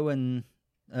 J-Lo and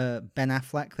Ben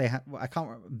Affleck. They had, I can't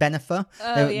remember, Bennifer.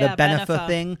 Oh, yeah, the Bennifer Bennifer.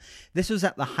 thing. This was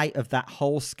at the height of that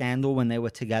whole scandal when they were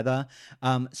together.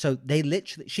 So they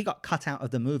literally, she got cut out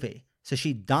of the movie. So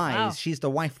she dies. Wow. She's the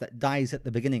wife that dies at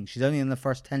the beginning. She's only in the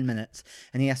first 10 minutes,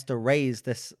 and he has to raise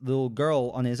this little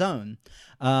girl on his own.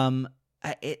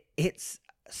 It's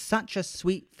such a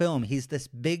sweet film. He's this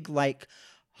big, like,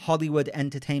 Hollywood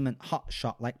entertainment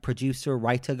hotshot, like producer,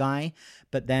 writer guy.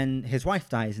 But then his wife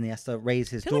dies, and he has to raise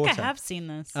his I feel daughter. like I have seen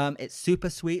this. It's super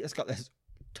sweet. It's got this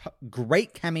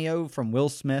great cameo from Will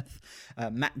Smith.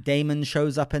 Matt Damon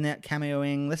shows up in it,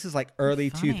 cameoing. This is like early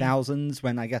Funny. 2000s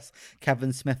when I guess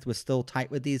Kevin Smith was still tight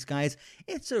with these guys.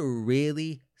 It's a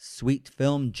really sweet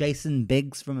film. Jason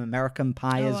Biggs from American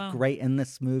Pie is wow. great in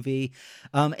this movie.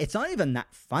 It's not even that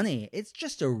funny. It's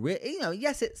just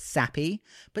yes, it's sappy,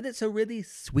 but it's a really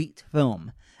sweet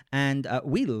film. And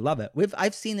we love it.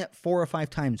 I've seen it 4 or 5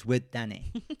 times with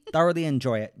Danny. Thoroughly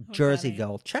enjoy it. Jersey Danny.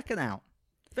 Girl. Check it out.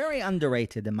 Very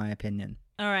underrated, in my opinion.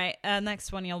 All right,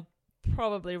 next one you'll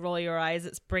probably roll your eyes.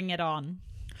 It's Bring It On.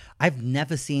 I've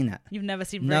never seen it. You've never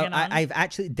seen Bring It On? I've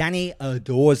actually... Danny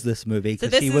adores this movie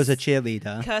because she was a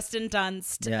cheerleader. Kirsten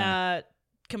Dunst,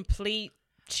 complete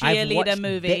I've cheerleader watched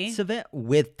movie. bits of it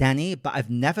with Danny, but I've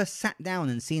never sat down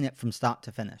and seen it from start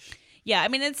to finish. Yeah, I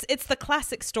mean, it's the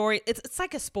classic story. It's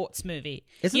like a sports movie.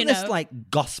 Isn't this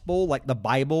like gospel, like the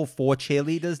Bible for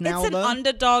cheerleaders now, It's an though?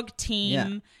 underdog team.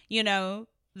 Yeah. You know,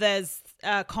 there's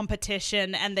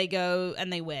competition and they go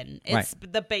and they win. It's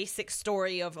the basic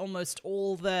story of almost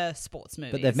all the sports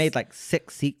movies. But they've made like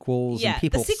 6 sequels and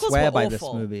people the sequels swear were by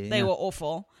awful. this movie. They were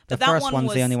awful. The But that first one one's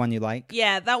was the only one you like?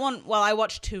 Yeah, that one. Well, I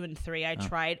watched 2 and 3. I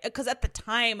tried because at the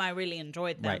time I really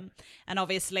enjoyed them, Right. and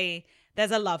obviously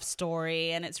there's a love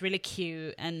story and it's really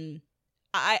cute, and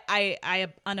I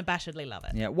unabashedly love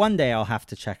it. Yeah, one day I'll have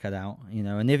to check it out,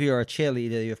 and if you're a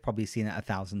cheerleader, you've probably seen it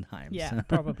 1,000 times. Yeah,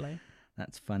 probably.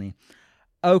 That's funny.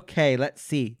 Okay, let's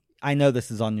see. I know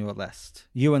this is on your list.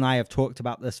 You and I have talked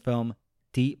about this film,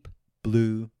 Deep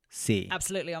Blue Sea.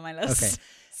 Absolutely on my list. Okay.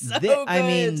 So good. I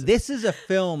mean, this is a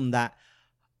film that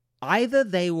either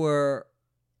they were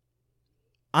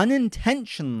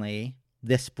unintentionally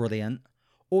this brilliant,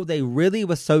 or they really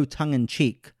were so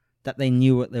tongue-in-cheek that they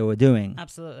knew what they were doing.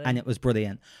 Absolutely. And it was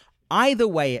brilliant. Either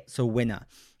way, it's a winner.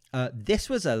 This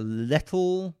was a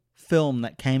little film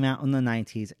that came out in the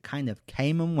 90s. It kind of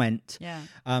came and went. Yeah.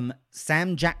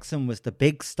 Sam Jackson was the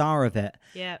big star of it.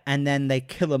 Yeah. And then they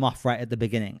kill him off right at the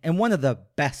beginning. And one of the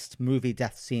best movie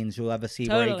death scenes you'll ever see,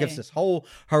 where he gives this whole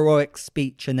heroic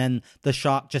speech and then the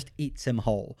shark just eats him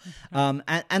whole.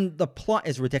 And the plot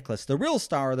is ridiculous. The real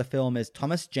star of the film is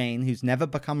Thomas Jane, who's never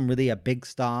become really a big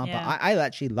star, but I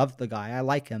actually love the guy. I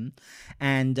like him.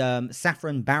 And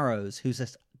Saffron Barrows, who's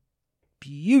this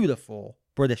beautiful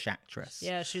British actress.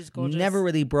 Yeah, she's gorgeous. Never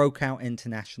really broke out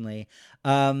internationally.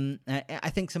 I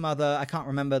think some other, I can't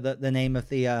remember the name of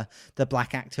the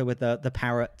black actor with the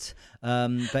parrot.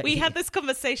 But we had this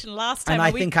conversation last time, and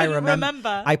I think I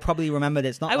remember. I probably remembered.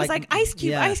 It's not. I was like Ice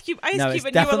Cube, yeah. Ice Cube, Ice no, Cube, it's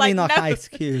and you were definitely like, not no. Ice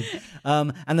Cube.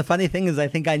 And the funny thing is, I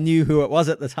think I knew who it was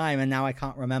at the time, and now I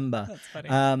can't remember. That's funny.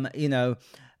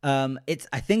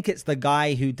 I think it's the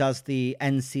guy who does the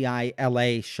NCI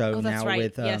LA show now right.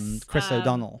 with Yes. Chris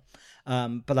O'Donnell.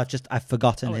 But I've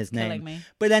forgotten his it's killing name. me.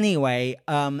 But anyway,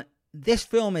 this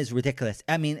film is ridiculous.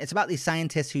 I mean, it's about these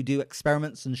scientists who do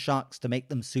experiments on sharks to make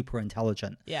them super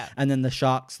intelligent. Yeah. And then the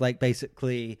sharks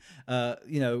basically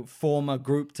form a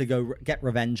group to go get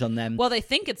revenge on them. Well, they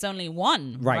think it's only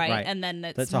one, right. And then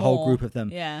it's a whole group of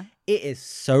them. Yeah. It is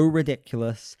so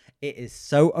ridiculous. It is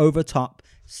so over top,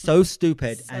 so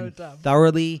stupid, So and dumb.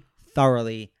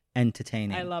 thoroughly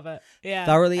entertaining. I love it. Yeah.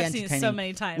 Thoroughly I've entertaining. seen it so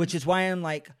many times. Which is why I'm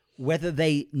like, whether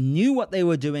they knew what they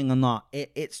were doing or not,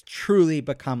 it's truly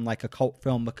become like a cult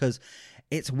film, because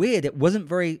it's weird. It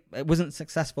wasn't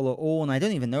successful at all. And I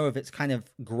don't even know if it's kind of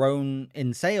grown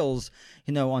in sales,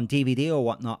 on DVD or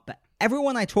whatnot. But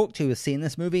everyone I talk to who's seen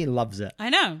this movie loves it. I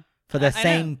know. For the I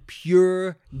same know.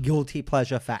 pure guilty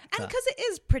pleasure factor. And because it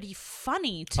is pretty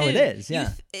funny, too. Oh, it is,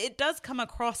 yeah. It does come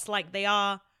across like they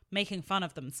are making fun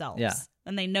of themselves. Yeah.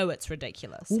 And they know it's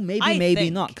ridiculous. Well, maybe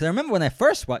think. not. Because I remember when I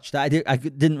first watched it, I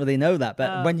didn't really know that.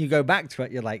 But when you go back to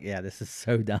it, you're like, yeah, this is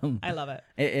so dumb. I love it.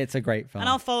 It's a great film. And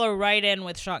I'll follow right in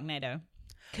with Sharknado.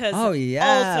 Because there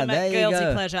ultimate you guilty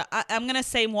go. pleasure. I'm going to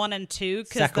say 1 and 2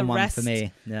 because the Second one rest for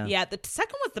me. Yeah. the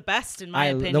second was the best in my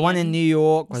opinion. The one in New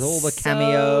York with all the So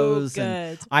cameos. good.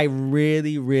 And I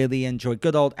really, really enjoyed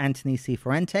good old Anthony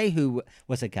Cifuente, who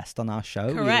was a guest on our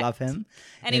show. Correct. We love him.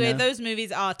 Anyway, those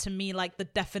movies are to me like the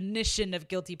definition of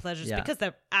guilty pleasures because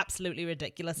they're absolutely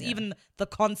ridiculous. Even the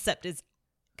concept is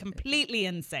completely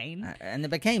insane. And it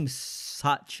became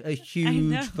such a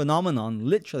huge phenomenon,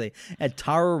 literally. At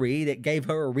Tara Reid, it gave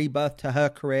her a rebirth to her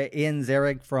career. Ian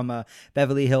Ziering from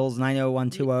Beverly Hills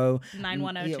 90120.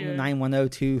 9102.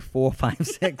 9102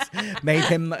 456 made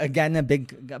him again a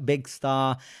big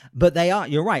star. But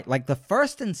you're right, like the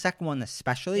first and second one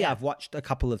especially, I've watched a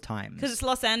couple of times. Because it's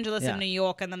Los Angeles and New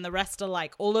York, and then the rest are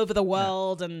like all over the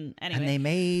world. And anyway. And they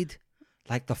made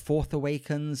like The Fourth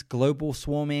Awakens, Global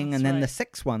Swarming, and then the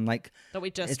sixth one, like that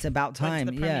we just It's About Time, went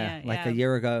to the premiere, like a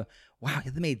year ago. Wow,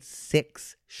 they made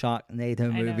 6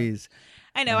 Sharknado movies.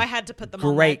 I know. I had to put them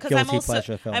Great on there guilty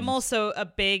pleasure films. I'm also a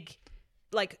big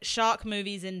like shark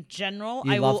movies in general,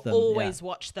 You I love will them, always yeah.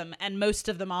 watch them, and most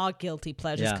of them are guilty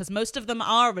pleasures Yeah. because most of them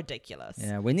are ridiculous.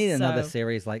 Yeah, we need another So,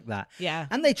 series like that. Yeah.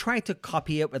 And they tried to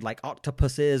copy it with like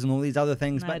octopuses and all these other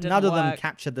things, No, but it didn't none of them work.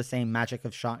 captured the same magic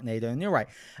of Sharknado. And you're right.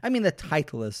 I mean, the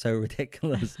title is so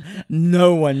ridiculous.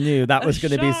 No one knew that was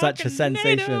going to be such a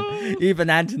sensation. Sharknado. Even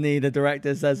Anthony, the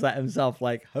director, says that himself,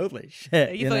 like, holy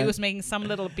shit. You thought he know? was making some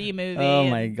little B movie. Oh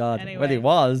my and God. Anyway. Well, he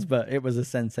was, but it was a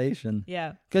sensation.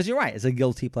 Yeah, Because you're right. It's a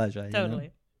guilty pleasure. you know?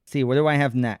 totally. See, what do I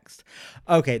have next?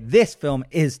 Okay, this film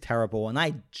is terrible, and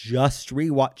I just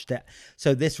rewatched it.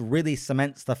 So this really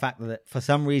cements the fact that for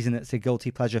some reason it's a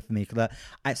guilty pleasure for me. Because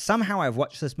somehow I've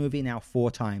watched this movie now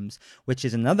 4 times, which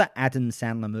is another Adam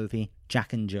Sandler movie,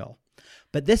 Jack and Jill.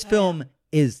 But this film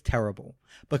is terrible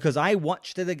because I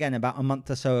watched it again about a month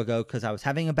or so ago because I was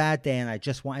having a bad day and I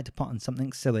just wanted to put on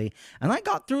something silly. And I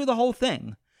got through the whole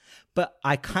thing. But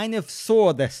I kind of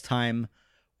saw this time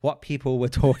what people were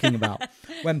talking about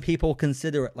when people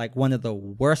consider it like one of the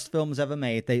worst films ever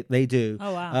made. They do.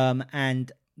 Oh, wow.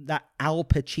 And that Al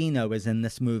Pacino is in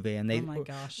this movie, and they Oh my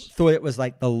gosh. thought it was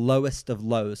like the lowest of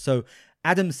lows. So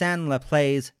Adam Sandler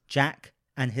plays Jack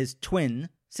and his twin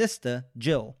sister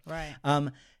Jill. Right.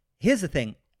 Here's the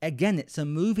thing. Again, it's a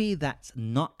movie that's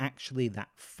not actually that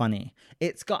funny.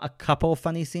 It's got a couple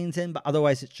funny scenes in, but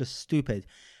otherwise it's just stupid.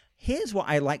 Here's what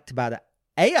I liked about it.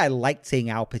 A, I liked seeing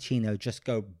Al Pacino just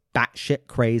go batshit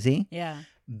crazy. Yeah.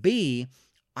 B,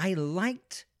 I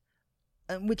liked,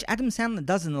 which Adam Sandler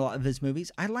does in a lot of his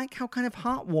movies, I like how kind of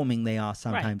heartwarming they are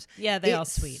sometimes. Right. Yeah, they are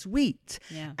It's sweet. Sweet.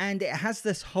 Yeah. And it has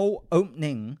this whole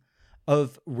opening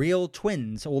of real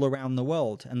twins all around the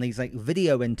world and these like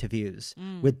video interviews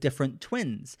with different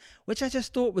twins, which I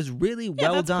just thought was really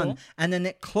well that's done. cool. And then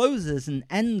it closes and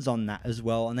ends on that as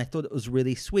well. And I thought it was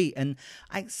really sweet. And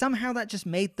somehow that just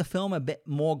made the film a bit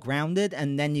more grounded.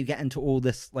 And then you get into all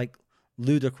this like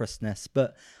ludicrousness.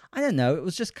 But I don't know. It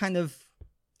was just kind of,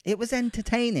 it was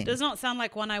entertaining. Does not sound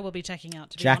like one I will be checking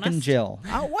out, to be Jack honest. and Jill.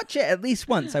 I'll watch it at least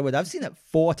once. I would. I've seen it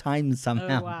 4 times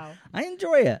somehow. Oh, wow. I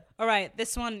enjoy it. All right,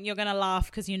 this one you're going to laugh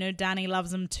because you know Danny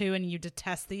loves them too and you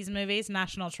detest these movies,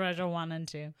 National Treasure 1 and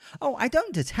 2. Oh, I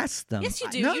don't detest them. Yes, you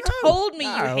do. No, You no. told me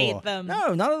you No. hate them.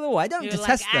 No, not at all. I don't You were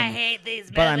detest like, them. I hate these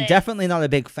movies. But I'm definitely not a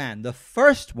big fan. The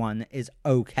first one is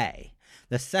okay.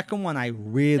 The second one I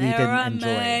really They're didn't enjoy.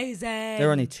 amazing. There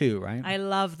are only 2, right? I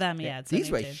love them, yeah. It's These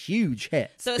were only 2. huge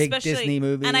hits. So Big especially, Disney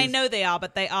movies. and I know they are,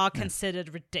 but they are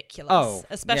considered ridiculous. Oh,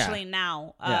 especially yeah.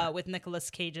 now Yeah. With Nicolas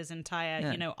Cage's entire,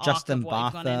 Yeah. arc Justin of what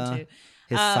he's gone Bartha, into.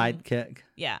 his sidekick.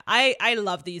 Yeah, I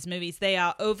love these movies. They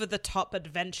are over the top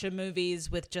adventure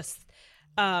movies with just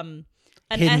an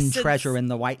Hidden essence, treasure in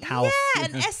the White House. Yeah,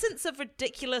 an essence of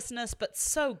ridiculousness, but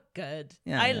so good.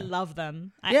 Yeah, I yeah. love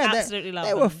them. I Yeah, absolutely love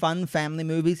they them. were fun family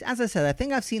movies. As I said, I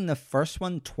think I've seen the first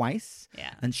one twice.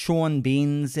 Yeah. And Sean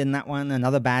Bean's in that one,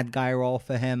 another bad guy role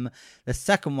for him. The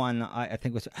second one, I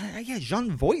think was,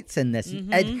 Jon Voight's in this.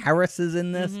 Mm-hmm. Ed Harris is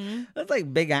in this. That's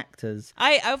like big actors.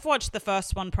 I've watched the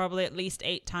first one probably at least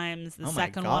 8 times. The Oh my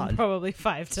second God. one probably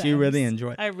 5 times. Do you really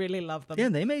enjoy it? I really love them. Yeah,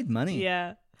 they made money.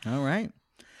 Yeah. All right.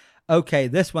 Okay,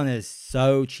 this one is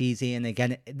so cheesy. And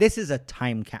again, this is a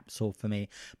time capsule for me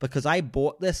because I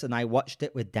bought this and I watched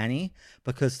it with Danny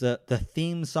because the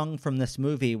theme song from this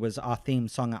movie was our theme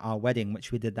song at our wedding,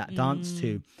 which we did that dance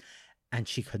to. And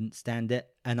she couldn't stand it.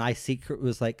 And I secretly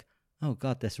was like, oh,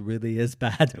 God, this really is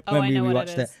bad Oh, when I we know what it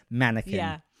watched it. is. Mannequin.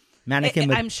 Yeah. Mannequin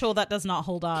with I'm sure that does not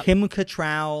hold up. Kim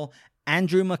Cattrall,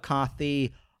 Andrew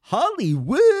McCarthy,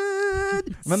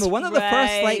 Hollywood. Remember, one of the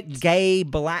first like right. gay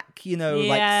black, Yeah.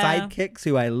 like sidekicks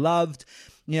who I loved,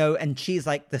 and she's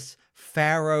like this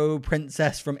pharaoh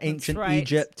princess from ancient right.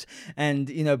 Egypt and,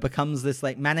 becomes this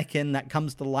like mannequin that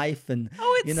comes to life and,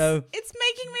 Oh, it's it's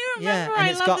making me remember. yeah, and I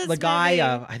it's love got this the guy,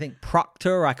 movie. I think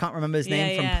Proctor, I can't remember his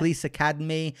name, from yeah. Police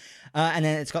Academy. And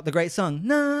then it's got the great song,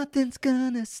 Nothing's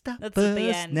Gonna Stop That's at the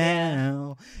Us end,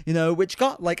 Now. Which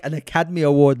got like an Academy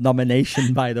Award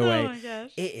nomination, by the way. Oh my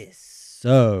gosh. It is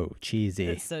so cheesy.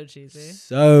 It's so cheesy.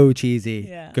 So cheesy.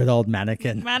 Yeah. Good old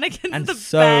Mannequin. Mannequin's And the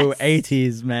so best.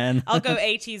 80s, man. I'll go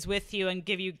 80s with you and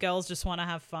give you Girls Just Want to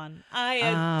Have Fun.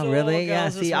 I adore really? Yeah,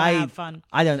 Girls Just see, Want to Have Fun.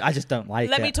 I just don't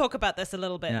like Let it. me talk about this a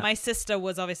little bit. Yeah. My sister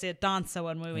was obviously a dancer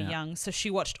when we were Yeah. young, so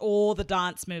she watched all the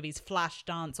dance movies, Flash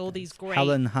Dance, all these great.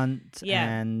 Helen Hunt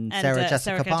and Sarah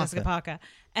Jessica Parker.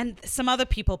 And some other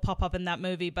people pop up in that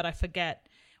movie, but I forget.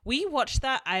 We watched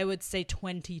that, I would say,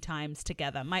 20 times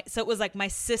together. So it was like my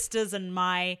sisters and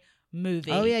my movie.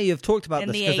 Oh, yeah, you've talked about in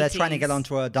this the because they're trying to get 80s.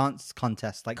 onto a dance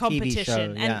contest, like Competition. TV show.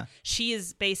 And Yeah. she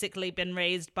has basically been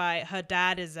raised by, her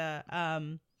dad is a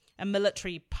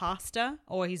military pastor,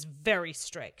 or he's very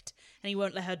strict. and he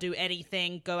won't let her do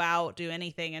anything, go out, do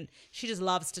anything, and she just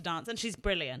loves to dance, and she's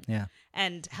brilliant. Yeah.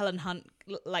 And Helen Hunt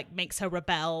like makes her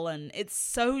rebel, and it's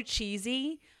so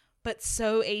cheesy but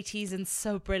so 80s and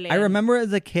so brilliant. I remember it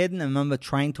as a kid, and I remember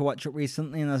trying to watch it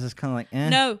recently, and I was just kind of like, eh.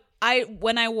 No,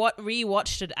 when I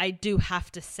rewatched it, I do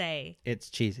have to say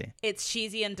It's cheesy. it's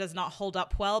cheesy and does not hold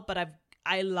up well, but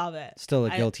I love it. Still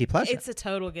a guilty pleasure. It's a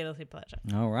total guilty pleasure.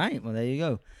 All right. Well, there you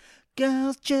go.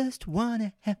 Girls just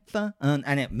wanna have fun.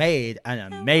 And it made an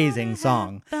amazing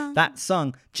song. That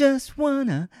song, just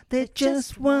wanna, they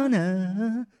just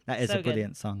wanna. That is So a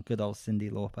brilliant song. Good old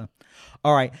Cyndi Lauper.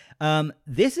 All right.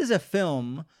 This is a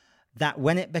film that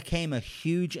when it became a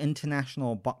huge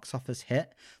international box office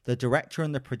hit, the director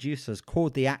and the producers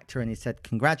called the actor and he said,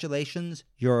 congratulations,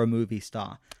 you're a movie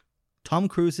star. Tom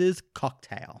Cruise's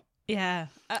Cocktail. Yeah.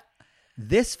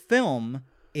 This film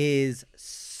is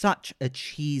such a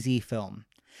cheesy film.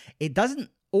 It doesn't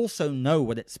also know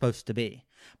what it's supposed to be.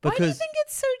 Why do you think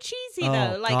it's so cheesy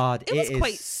though? Like, God, it was is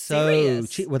quite so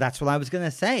serious. Well, that's what I was going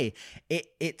to say.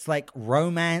 It's like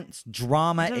romance,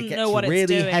 drama. Doesn't It gets know what it's really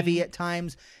doing. heavy at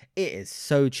times. It is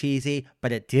so cheesy,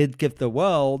 but it did give the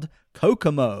world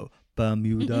Kokomo.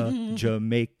 Bermuda,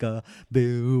 Jamaica,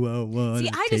 See,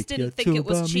 I just didn't think it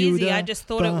was cheesy. I just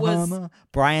thought it was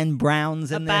Brian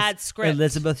Brown's in a this. bad script.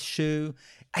 Elizabeth Shue.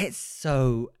 It's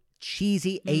so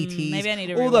cheesy 80s. maybe I need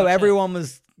to Although rewatch it. everyone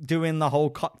was doing the whole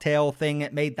cocktail thing,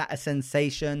 it made that a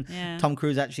sensation. Yeah. Tom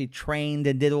Cruise actually trained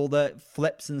and did all the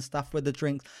flips and stuff with the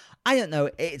drinks. I don't know.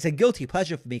 It's a guilty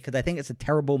pleasure for me because I think it's a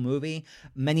terrible movie.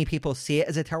 Many people see it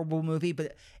as a terrible movie,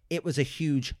 but it was a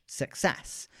huge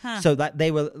success. So that they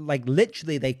were like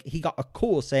literally he got a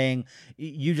call saying,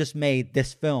 you just made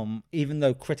this film, even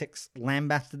though critics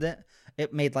lambasted it.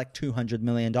 It made like $200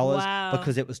 million Wow.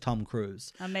 because it was Tom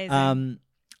Cruise. Amazing.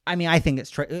 I mean, I think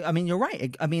it's I mean, you're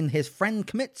right. I mean, his friend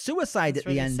commits suicide at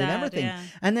really the end sad, and everything. yeah.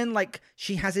 And then, like,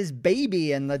 she has his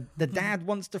baby and the dad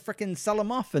wants to freaking sell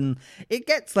him off. And it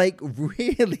gets, like,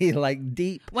 really, like,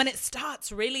 deep. When it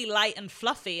starts really light and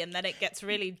fluffy and then it gets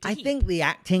really deep. I think the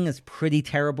acting is pretty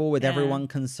terrible with Yeah. everyone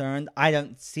concerned. I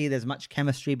don't see there's much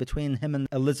chemistry between him and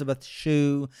Elizabeth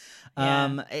Shue.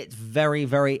 Yeah. It's very,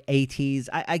 very 80s.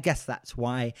 I guess that's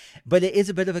why. But it is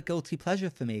a bit of a guilty pleasure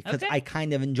for me because Okay. I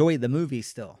kind of enjoy the movie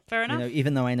still. Fair enough. You know,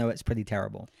 even though I know it's pretty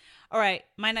terrible. All right,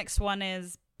 my next one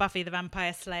is Buffy the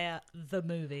Vampire Slayer, the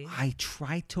movie. I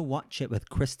tried to watch it with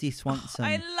Christy Swanson.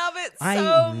 I love it so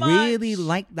I much. really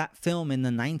liked that film in the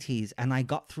 90s, and I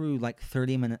got through like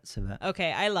 30 minutes of it.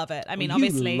 Okay, I love it. I mean, you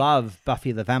obviously, love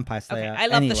Buffy the Vampire Slayer. okay, I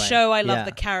love anyway. the show. I love Yeah.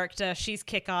 the character. She's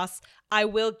kick-ass. I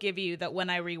will give you that when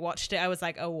I rewatched it, I was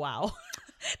like, oh, wow.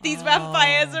 These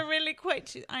vampires are really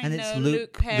quite... I And know, it's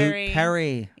Luke Perry. Luke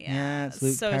Perry. Yeah, it's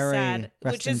Luke so Perry. sad.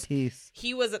 Rest Which in is, peace.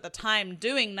 he was at the time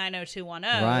doing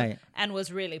 90210 Right. and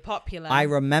was really popular. I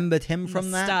remembered him The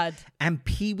from that. stud. And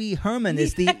Pee Wee Herman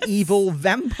is the evil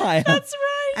vampire. That's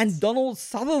right. And Donald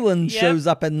Sutherland Yep. shows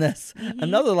up in this.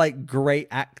 Another like great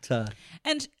actor.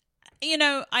 And you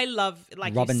know, I love,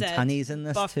 like Robin you said, Tunney's in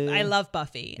this too. I love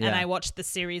Buffy, and Yeah. I watched the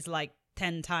series like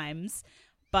 10 times.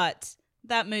 But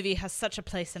that movie has such a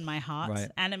place in my heart Right.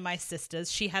 and in my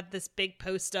sister's. She had this big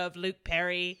poster of Luke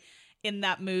Perry in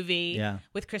that movie Yeah.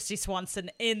 with Christy Swanson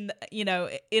in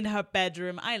her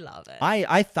bedroom. I love it.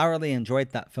 I thoroughly enjoyed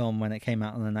that film when it came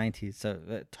out in the 90s, so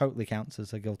it totally counts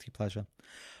as a guilty pleasure.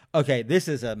 Okay, this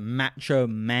is a macho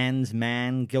man's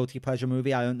man guilty pleasure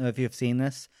movie. I don't know if you've seen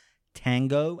this.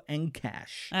 Tango and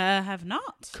Cash. Have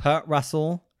not. Kurt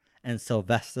Russell and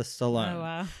Sylvester Stallone. Oh,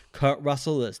 wow. Kurt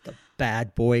Russell is the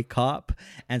bad boy cop,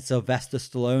 and Sylvester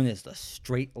Stallone is the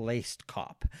straight-laced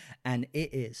cop. And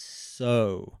it is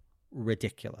so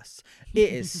ridiculous.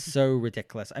 It is so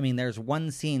ridiculous. I mean, there's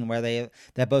one scene where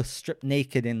they're both stripped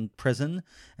naked in prison,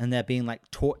 and they're being like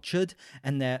tortured,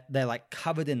 and they're like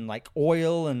covered in like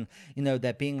oil, and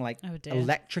they're being like Oh, dear.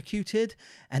 electrocuted,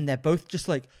 and they're both just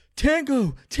like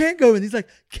Tango, Tango, and he's like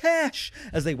Cash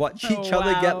as they watch each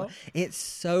other wow. get. It's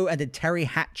so, and then Terry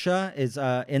Hatcher is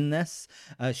in this.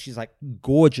 She's like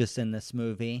gorgeous in this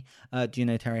movie. Do you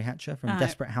know Terry Hatcher from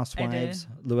Desperate Housewives,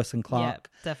 Lewis and Clark?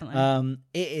 Yeah, definitely.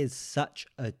 It is such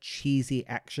a cheesy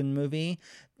action movie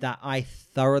that I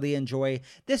thoroughly enjoy.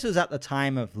 This was at the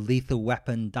time of Lethal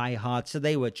Weapon, Die Hard, so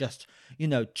they were just,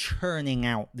 churning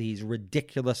out these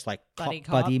ridiculous like Buddy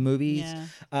cop buddy cop. movies.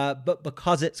 Yeah. But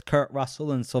because it's Kurt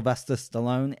Russell and Sylvester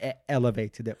Stallone, it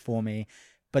elevated it for me.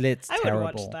 But it's I would terrible.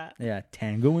 watch that. Yeah,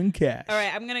 Tango and Cash. All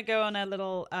right, I'm going to go on a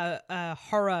little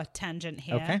horror tangent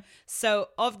here. Okay. So,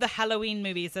 of the Halloween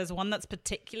movies, there's one that's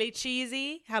particularly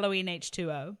cheesy, Halloween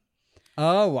H2O.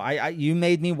 Oh, you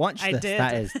made me watch I this. did.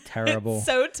 That is terrible. It's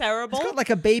so terrible. It's got like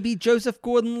a baby Joseph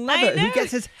Gordon-Levitt who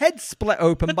gets his head split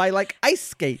open by like ice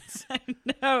skates. I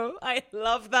know. I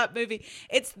love that movie.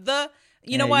 It's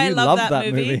you know Yeah, why I you love love that that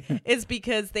movie? movie. Is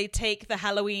because they take the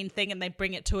Halloween thing and they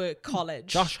bring it to a college.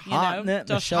 Josh you know? Hartnett,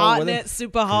 Josh Michelle Hartnett, Williams.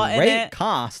 super hot in Great it.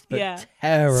 cast, but Yeah.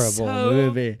 terrible So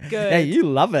movie. good. Yeah, you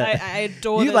love it. I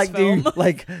adore you this like film. do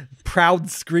like proud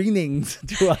screenings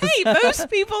to us. Hey, most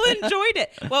people enjoyed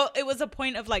it. Well, it was a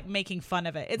point of like making fun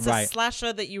of it. It's Right. a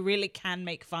slasher that you really can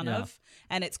make fun Yeah. of,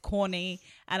 and it's corny,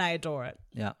 and I adore it.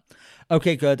 Yeah.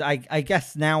 Okay, good. I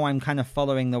guess now I'm kind of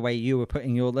following the way you were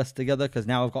putting your list together because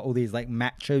now I've got all these like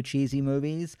macho cheesy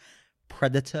movies.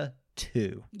 Predator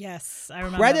 2. Yes, I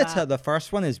remember Predator, that. the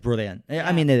first one is brilliant. Yeah.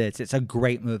 I mean, it is. It's a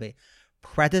great movie.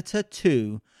 Predator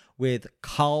 2 with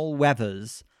Carl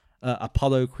Weathers,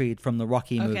 Apollo Creed from the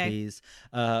Rocky movies,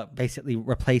 basically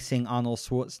replacing Arnold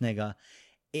Schwarzenegger.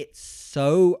 It's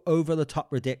so over-the-top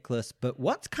ridiculous, but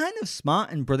what's kind of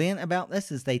smart and brilliant about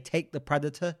this is they take the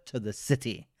Predator to the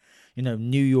city,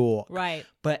 New York. Right.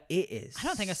 But it is I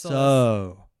don't think I saw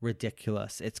so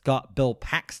ridiculous. It's got Bill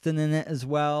Paxton in it as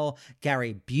well,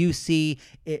 Gary Busey.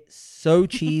 It's so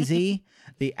cheesy.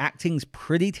 The acting's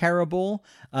pretty terrible.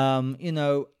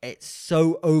 It's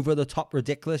so over-the-top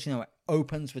ridiculous. It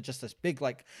opens with just this big,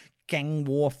 like, gang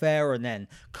warfare, and then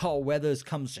Carl Weathers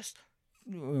comes just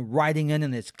riding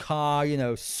in his car,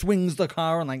 swings the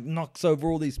car and like knocks over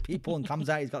all these people and comes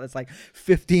out. He's got this like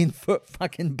 15-foot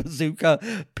fucking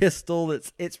bazooka pistol.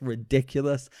 It's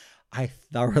ridiculous. I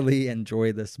thoroughly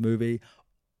enjoy this movie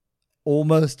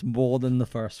almost more than the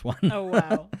first one. Oh,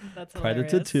 wow. That's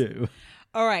hilarious. Predator 2.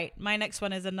 All right. My next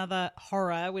one is another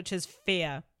horror, which is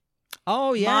Fear.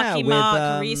 Oh, yeah. Marky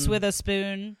Mark, Reese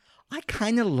Witherspoon. I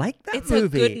kind of like that It's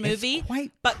movie. a good movie, It's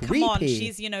quite but creepy. come on,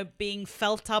 she's being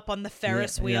felt up on the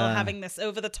Ferris wheel, yeah. having this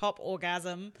over-the-top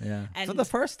orgasm. Yeah. And For the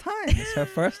first time. It's her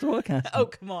first orgasm. oh,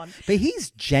 come on. But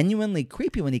he's genuinely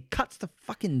creepy when he cuts the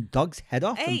fucking dog's head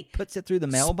off Hey, and puts it through the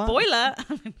mailbox. Spoiler.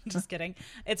 Just kidding.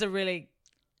 It's a really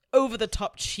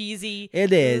over-the-top, cheesy,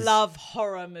 It is. love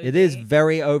horror movie. It is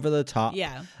very over the top.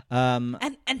 Yeah. Um,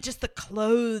 And just the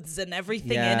clothes and everything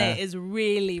in Yeah. it is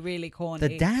really, really corny.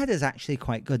 the dad is actually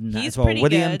quite good in that He's as well. pretty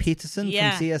William good. Peterson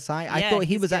Yeah. from CSI. I Yeah, thought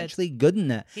he he's was good. actually good in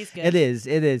it. He's good. It is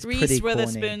Reese pretty corny.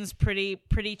 Witherspoon's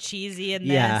pretty cheesy in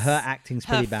this. Yeah, her acting's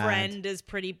pretty Her bad. friend is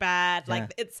pretty bad. Yeah.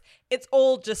 Like it's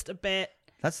all just a bit.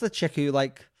 That's the chick who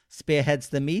like spearheads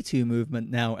the Me Too movement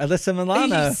now. Alyssa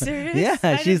Milano. Are you serious? Yeah,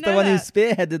 I she's didn't the know one who that.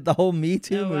 spearheaded the whole Me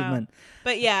Too Oh, wow. movement.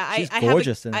 But yeah, She's I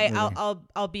gorgeous have in that movie.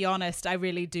 I'll be honest. I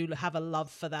really do have a love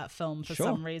for that film for Sure.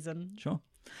 some reason. Sure.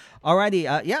 Alrighty.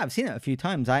 Yeah, I've seen it a few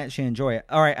times. I actually enjoy it.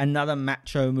 All right, another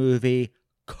macho movie,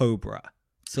 Cobra.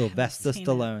 Sylvester seen it.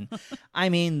 Stallone. I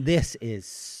mean, this is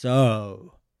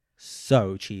so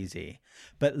cheesy.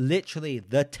 But literally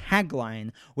the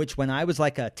tagline, which when I was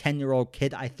like a 10-year-old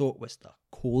kid, I thought was the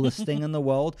coolest thing in the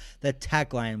world. The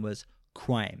tagline was,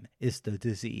 "Crime is the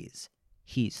disease.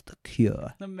 He's the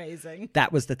cure." Amazing.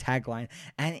 That was the tagline.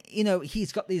 And,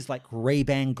 he's got these like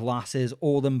Ray-Ban glasses,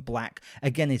 all in black.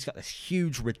 Again, he's got this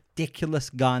huge, ridiculous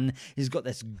gun. He's got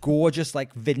this gorgeous,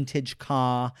 like vintage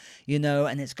car,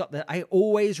 and it's got I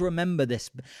always remember this.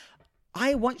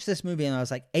 I watched this movie and I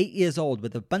was like 8 years old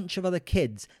with a bunch of other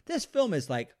kids. This film is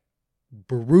like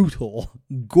brutal,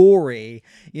 gory,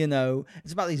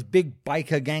 it's about these big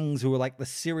biker gangs who are like the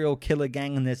serial killer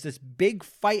gang, and there's this big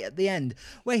fight at the end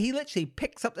where he literally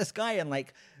picks up this guy and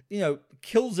like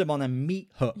kills him on a meat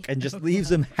hook and just leaves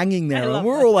him hanging there, and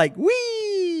we're all like,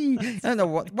 wee. I don't know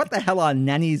what the hell our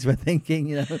nannies were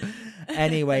thinking,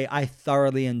 Anyway, I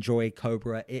thoroughly enjoy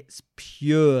Cobra. It's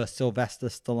pure Sylvester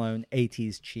Stallone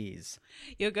 80s cheese.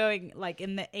 You're going like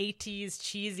in the 80s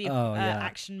cheesy Oh, yeah.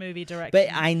 action movie direction.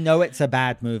 But I know it's a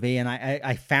bad movie, and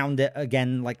I found it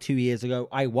again like 2 years ago.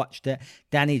 I watched it.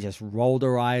 Danny just rolled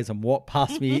her eyes and walked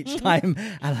past me each time,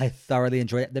 and I thoroughly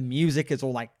enjoyed it. The music is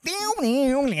all like, Oh,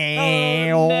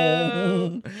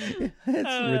 no. it's Oh,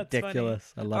 that's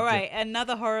ridiculous. I love All it. right,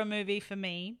 another horror movie for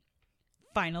me,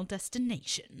 Final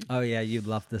Destination. Oh yeah, you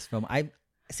love this film.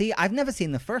 I've never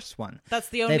seen the first one. That's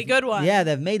the only They've- good one. Yeah,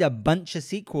 they've made a bunch of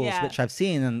sequels, Yeah. which I've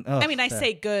seen, and I mean, I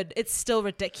say good. It's still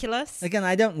ridiculous. again,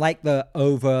 I don't like the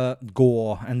over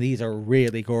gore, and these are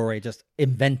really gory. Just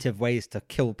inventive ways to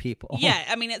kill people. Yeah,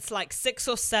 I mean, it's like 6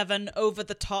 or 7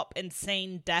 over-the-top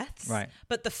insane deaths. Right.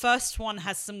 But the first one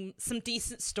has some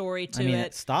decent story to I mean, it.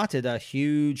 it started a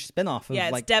huge spin-off of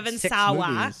It's like Devon 6 Sawa.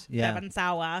 movies. Yeah. Devon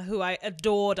Sawa, who I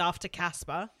adored after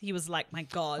Casper. He was like my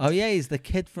god. Oh yeah, he's the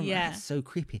kid from. Yeah. That's so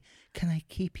creepy. Can I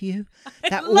keep you?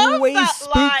 That love always that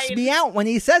spooks line. me out when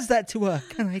he says that to her.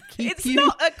 Can I keep It's you?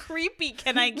 not a creepy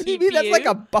 "can I keep Maybe you?" that's like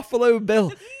a Buffalo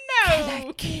Bill.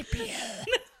 No. Keep you.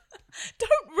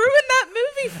 Don't ruin that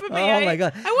movie for me. Oh my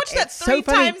god! I watched that It's 3 so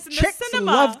funny. times in Chicks the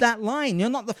cinema. love that line. You're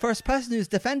not the first person who's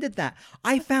defended that.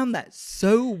 I found that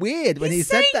so weird when he He's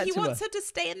said saying that he to her. wants her to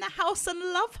stay in the house and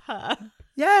love her.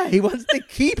 Yeah, he wants to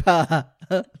keep her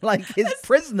like his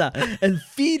prisoner and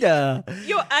feed her.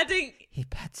 You're adding... He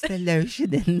puts the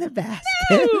lotion in the basket.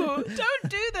 No, don't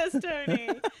do this, Tony.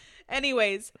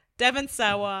 Anyways, Devon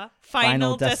Sawa,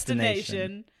 Final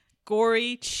Destination.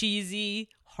 Gory, cheesy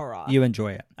horror. You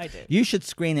enjoy it. I do. You should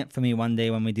screen it for me one day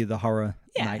when we do the horror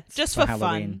nights just for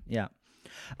Halloween. fun. Yeah.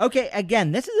 Okay,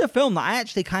 again, this is a film that I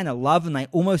actually kind of love, and I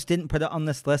almost didn't put it on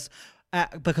this list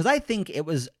because I think it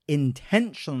was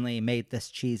intentionally made this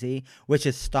cheesy, which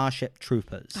is Starship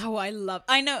Troopers. Oh, I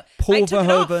know. Paul I took it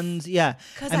off Verhoeven's, yeah.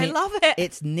 because I love it.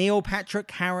 It's Neil Patrick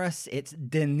Harris. It's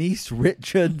Denise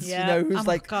Richards, Yeah. who's Oh my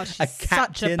like God, she's a such a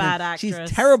captain. bad and she's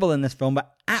actress. terrible in this film,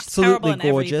 but absolutely terrible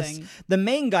in gorgeous. everything. The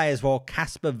main guy as well,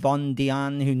 Casper Von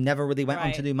Dien, who never really went on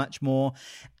Right. to do much more.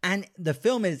 And the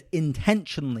film is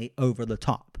intentionally over the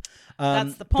top.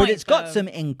 That's the But point, it's got though. some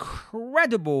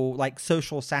incredible like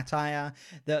social satire.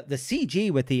 The CG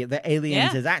with the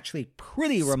aliens Yeah. is actually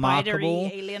pretty Spidery remarkable.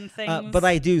 alien things. But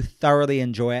I do thoroughly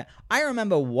enjoy it. I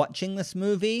remember watching this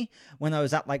movie when I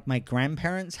was at like my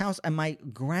grandparents' house, and my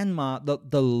grandma,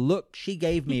 the look she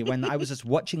gave me when I was just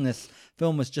watching this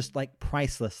film was just like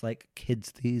priceless. Like,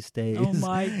 kids these days. Oh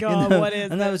my You God, know? what is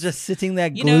And I this? was just sitting there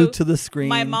You glued know, to the screen.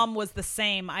 My mom was the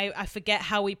same. I forget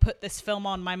how we put this film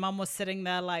on. My mom was sitting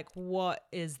there like, what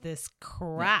is this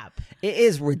crap? It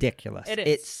is ridiculous. It is.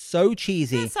 It's so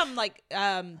cheesy. There's some like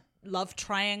love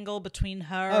triangle between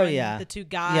her Oh and yeah, the 2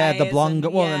 guys. Yeah, the blonde,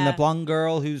 and, and the blonde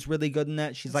girl who's really good in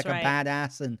it. She's That's like right. a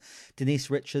badass, and Denise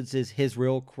Richards is his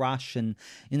real crush. And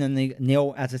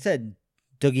Neil, as I said,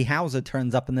 Doogie Howser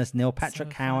turns up in this. Neil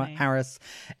Patrick funny. Harris.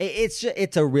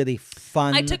 It's a really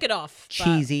fun. I took it off. but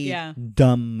cheesy, yeah,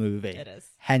 dumb movie. it is.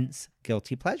 Hence,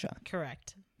 guilty pleasure.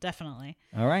 Correct. Definitely.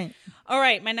 All right. All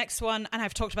right, my next one, and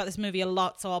I've talked about this movie a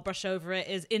lot, so I'll brush over it,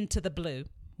 is Into the Blue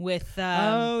with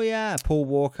oh yeah, Paul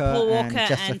Walker, and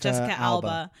Jessica, Jessica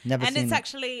Alba. Never and seen it's it.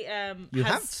 actually You has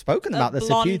have spoken about this a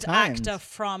few blonde times. actor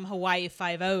from Hawaii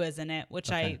Five-0 is in it, which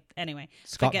Okay. anyway,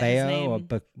 Scott forget his Baio name. or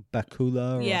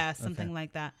Bakula. Or, Yeah, something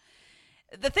like that.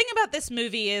 The thing about this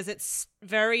movie is it's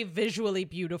very visually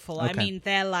beautiful. I Okay. mean,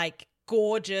 they're like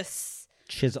gorgeous,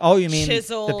 Oh, you mean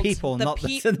chiseled. the people, not the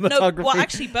No, cinematography? well,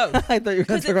 actually both. I thought you were going to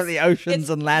 'Cause talk about the oceans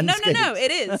and landscapes. No,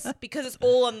 it is because it's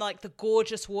all on like the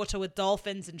gorgeous water with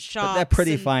dolphins and sharks. But they're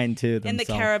pretty and- fine too. in the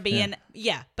themselves. Caribbean.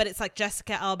 Yeah, but it's like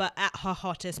Jessica Alba at her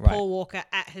hottest, Right. Paul Walker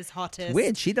at his hottest.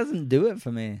 Weird, she doesn't do it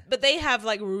for me. But they have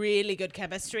like really good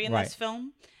chemistry in Right. this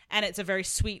film. And it's a very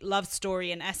sweet love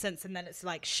story in essence. And then it's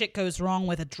like shit goes wrong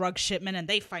with a drug shipment and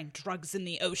they find drugs in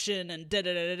the ocean and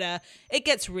da-da-da-da-da. It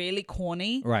gets really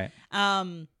corny. Right.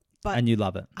 But And you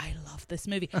love it. I love this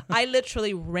movie. I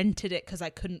literally rented it because I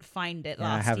couldn't find it Yeah,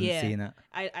 I last haven't year. seen it.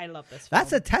 I love this film.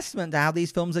 That's a testament to how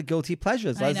these films are guilty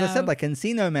pleasures. I As I said, know. like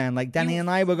Encino Man, like Danny You and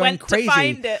I were going went to crazy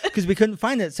find it. because we couldn't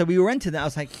find it. So we rented it. I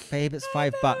was like, babe, it's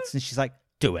 $5. And she's like,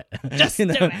 do it. Just do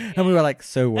it. And we were like,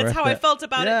 so worth it. That's how I felt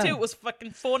about Yeah. it too. It was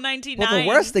fucking $4.99. Well, the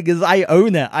worst thing is I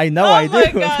own it. I know Oh I do. my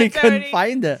and God, we couldn't Tony.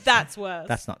 find it. That's worse.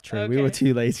 That's not true. Okay. We were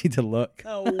too lazy to look.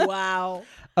 Oh wow.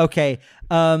 Okay,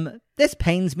 this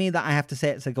pains me that I have to say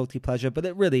it's a guilty pleasure, but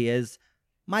it really is.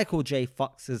 Michael J.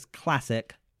 Fox's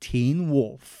classic Teen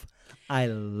Wolf. I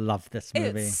love this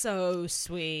movie. It's so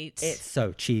sweet. It's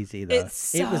so cheesy, though.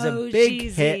 It's it was a so big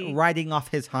cheesy. hit, riding off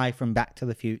his high from Back to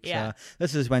the Future. Yeah.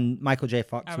 This is when Michael J.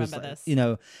 Fox I was, remember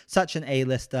this. such an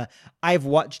A-lister. I've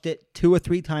watched it 2 or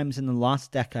 3 times in the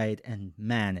last decade, and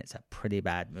man, it's a pretty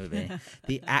bad movie.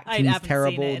 The acting's haven't seen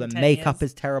terrible. it in The 10 makeup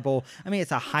years. is terrible. I mean,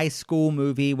 it's a high school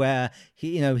movie where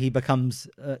he becomes,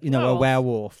 a Werewolf.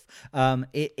 werewolf.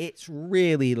 It's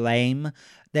really lame.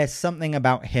 There's something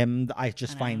about him that I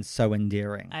just find so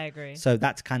endearing. I agree. So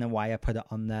that's kind of why I put it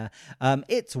on there.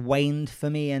 It's waned for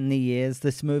me in the years,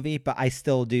 this movie, but I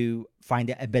still do find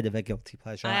it a bit of a guilty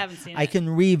pleasure. I haven't seen I it. can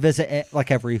revisit it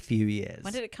like every few years.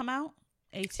 When did it come out?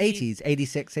 80s,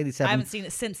 86, 87. I haven't seen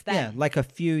it since then. Yeah, like a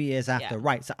few years after. Yeah.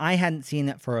 Right. So I hadn't seen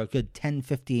it for a good 10,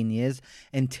 15 years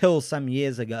until some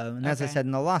years ago. And as I Okay. said,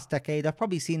 in the last decade, I've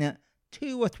probably seen it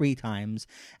 2 or 3 times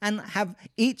and have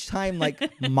each time like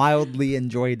mildly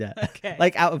enjoyed it. Okay.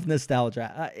 Like out of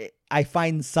nostalgia. I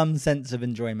find some sense of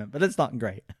enjoyment, but it's not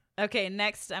great. Okay,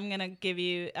 next I'm going to give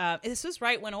you... this was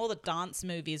right when all the dance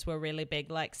movies were really big,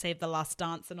 like Save the Last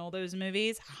Dance and all those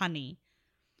movies. Honey.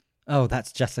 Oh,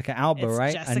 that's Jessica Alba, It's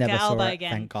right? Jessica I never Alba saw it,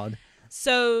 again. thank God.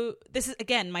 So this is,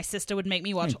 again, my sister would make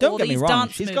me watch Don't all get me these wrong,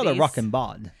 dance she's movies. got a rockin'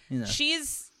 bod. You know.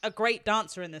 She's a great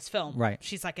dancer in this film. Right.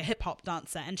 She's like a hip hop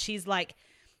dancer, and she's like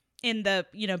in the,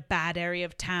 bad area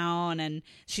of town, and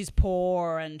she's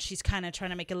poor, and she's kind of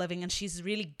trying to make a living, and she's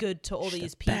really good to all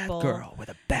these people. Bad girl with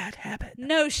a bad habit.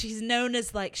 No, she's known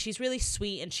as like, she's really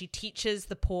sweet, and she teaches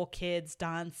the poor kids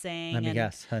dancing. Let me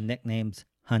guess, her nickname's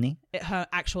Honey? Her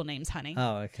actual name's Honey.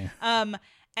 Oh, okay.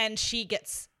 And she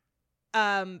gets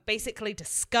basically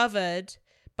discovered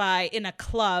in a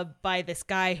club by this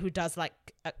guy who does like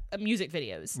music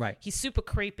videos. Right. He's super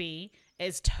creepy,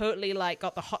 is totally like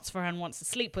got the hots for her and wants to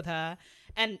sleep with her,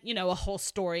 and a whole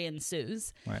story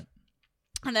ensues. Right.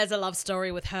 And there's a love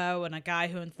story with her and a guy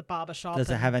who owns the barbershop. Does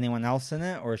it have anyone else in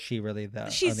it, or is she really the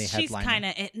only She's headliner? kind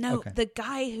of it. No, Okay. the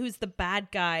guy who's the bad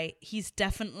guy, he's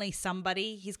definitely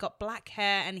somebody. He's got black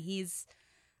hair, and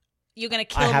you're gonna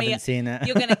kill me. I haven't seen it.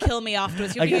 You're gonna kill me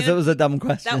afterwards. I guess it was a dumb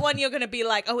question. That one you're gonna be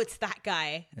like, oh, it's that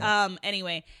guy. Yeah.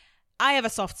 Anyway, I have a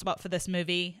soft spot for this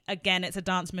movie. Again, it's a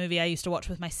dance movie I used to watch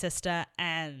with my sister,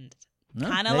 and No,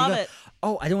 kind there of you love go. it.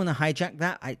 Oh, I don't want to hijack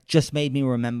that. I just made me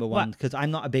remember one What? because I'm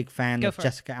not a big fan Go of for it.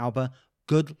 Jessica Alba.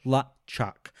 Good Luck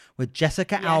Chuck with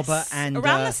Jessica Alba and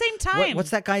around the same time. What's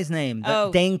that guy's name?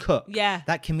 Oh, Dane Cook. yeah.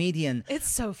 That comedian. It's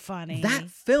so funny. That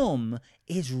film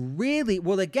is really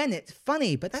well. Again, it's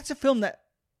funny, but that's a film that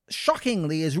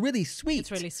shockingly is really sweet.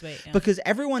 It's really sweet. Yeah. Because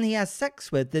everyone he has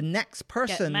sex with, the next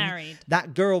person married.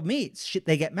 that girl meets,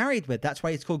 they get married with. That's why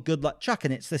it's called Good Luck Chuck.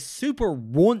 And it's this super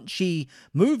raunchy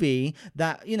movie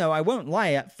that, I won't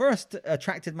lie, at first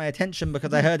attracted my attention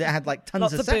because I heard it had like tons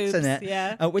Lots of of sex in boobs, it,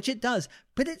 yeah. which it does.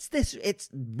 But it's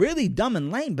really dumb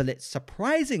and lame, but it's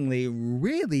surprisingly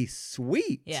really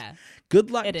sweet. Yeah.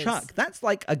 Good Luck It is. Chuck. That's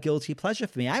like a guilty pleasure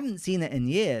for me. I haven't seen it in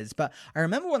years, but I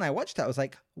remember when I watched it, I was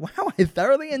like, wow, I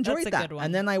thoroughly enjoyed That's a that. good one.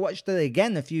 And then I watched it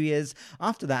again a few years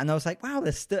after that, and I was like, wow,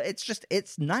 it's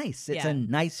nice. It's Yeah. a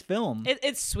nice film.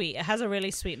 It's sweet. It has a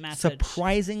really sweet message.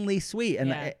 Surprisingly sweet. And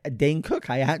Yeah. Dane Cook,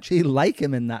 I actually like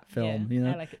him in that film.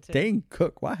 Yeah, I like it too. Dane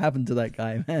Cook, what happened to that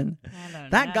guy, man? I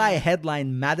don't That know. guy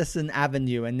headlined Madison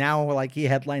Avenue, and now like he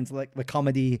headlines like the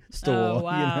Comedy Store. Oh,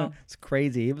 wow. It's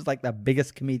crazy. He was like the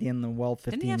biggest comedian in the world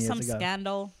 15 Didn't he have years some ago.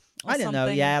 scandal? or I don't know.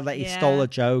 something? Yeah, like he stole a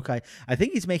joke. I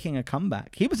think he's making a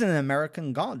comeback. He was in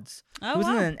American Gods. Oh, he was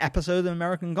wow. in an episode of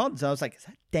American Gods. I was like, is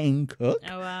that Dane Cook?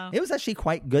 Oh, wow. It was actually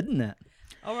quite good in it.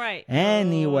 All right.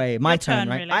 Anyway, my Your turn,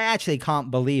 right? really. I actually can't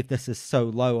believe this is so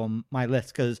low on my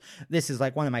list because this is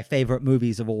like one of my favorite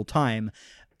movies of all time.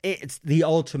 It's the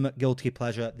ultimate guilty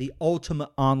pleasure, the ultimate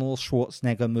Arnold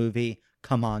Schwarzenegger movie,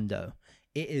 Commando.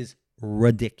 It is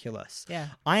ridiculous. Yeah.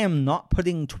 I am not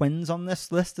putting Twins on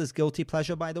this list as guilty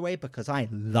pleasure, by the way, because I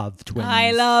love Twins.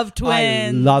 I love Twins. I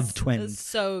love Twins. It's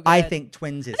so good. I think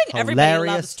Twins is I think everybody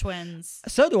hilarious. loves Twins.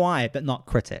 So do I, but not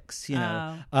critics,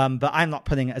 But I'm not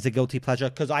putting it as a guilty pleasure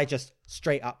because I just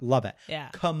straight up love it. Yeah.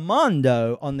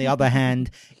 Commando, on the other hand,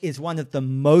 is one of the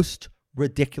most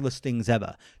ridiculous things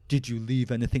ever. Did you leave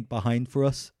anything behind for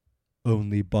us?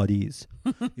 Only bodies.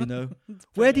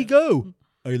 Where'd he go?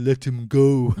 I let him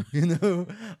go. I still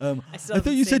thought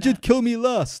haven't you said seen you'd kill me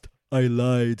last. I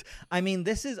lied. I mean,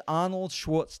 this is Arnold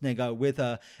Schwarzenegger with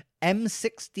a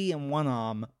M60 in one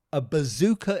arm, a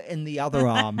bazooka in the other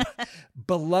arm,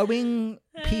 blowing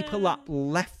people up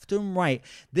left and right.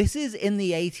 This is in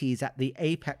the 80s at the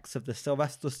apex of the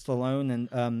Sylvester Stallone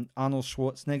and Arnold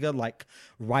Schwarzenegger like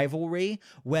rivalry,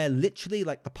 where literally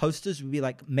like the posters would be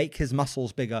like, make his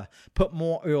muscles bigger, put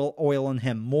more oil on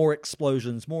him, more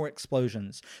explosions.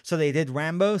 So they did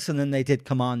Rambo, and then they did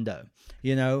Commando.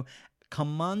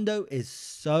 Commando is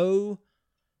so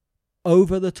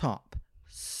over the top,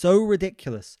 so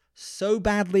ridiculous, so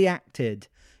badly acted,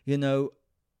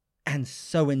 and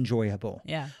so enjoyable.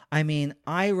 Yeah. I mean,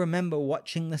 I remember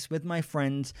watching this with my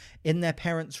friends in their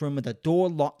parents' room with the door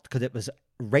locked because it was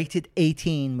rated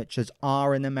 18, which is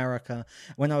R in America,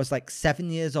 when I was like 7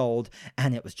 years old,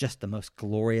 and it was just the most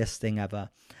glorious thing ever.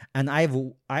 And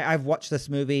I've watched this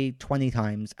movie 20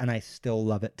 times, and I still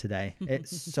love it today.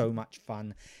 It's so much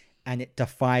fun, and it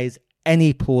defies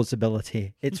any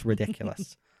plausibility. It's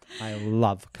ridiculous. I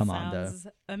love Commando. Sounds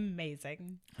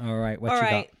amazing. All right, what All you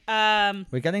right. got?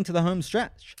 We're getting to the home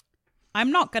stretch.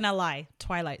 I'm not going to lie.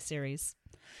 Twilight series.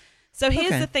 So here's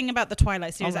Okay. the thing about the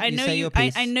Twilight series. I'll let I you know say you. your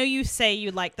piece. I know you say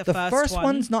you like the The first one.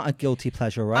 one's not a guilty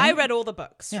pleasure, right? I read all the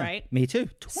books, Yeah, right? Me too.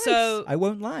 Twice. So- I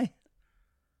won't lie.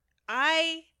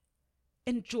 I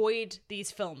enjoyed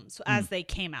these films as they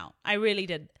came out. I really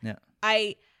did. Yeah.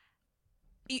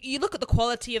 You look at the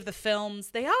quality of the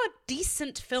films, they are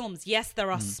decent films. Yes,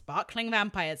 there are sparkling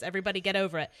vampires. Everybody get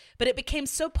over it. But it became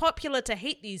so popular to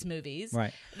hate these movies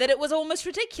Right. that it was almost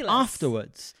ridiculous.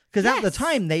 Afterwards. Because at the Yes.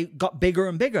 time, they got bigger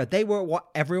and bigger. They were what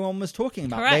everyone was talking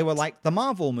about. They Correct. were like the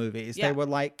Marvel movies. Yeah. They were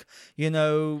like,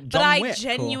 John But I Wick.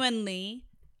 genuinely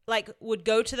would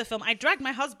go to the film. I dragged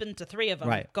my husband to 3 of them.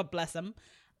 Right. God bless him.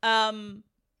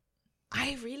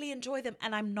 I really enjoy them,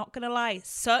 and I'm not gonna lie.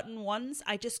 Certain ones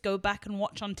I just go back and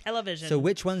watch on television. So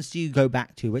which ones do you go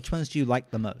back to? Which ones do you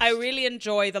like the most? I really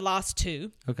enjoy the last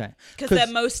 2 Okay. because they're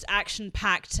most action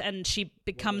packed, and she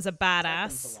becomes a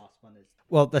badass.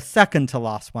 Well, the second to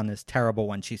last one is terrible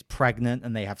when she's pregnant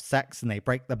and they have sex and they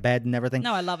break the bed and everything.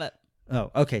 No, I love it. Oh,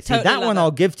 okay. See, Totally that love one it.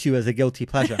 I'll give to you as a guilty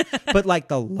pleasure. But like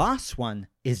the last one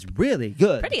is really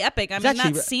good. Pretty epic. I It's mean,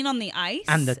 actually that scene on the ice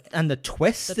and the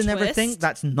twist The and everything twist.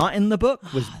 that's not in the book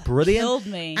was brilliant. killed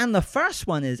me. And the first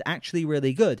one is actually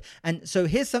really good. And so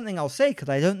here's something I'll say because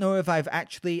I don't know if I've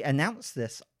actually announced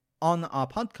this on our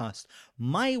podcast.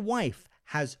 My wife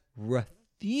has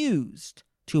refused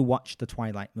to watch the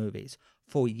Twilight movies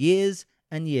for years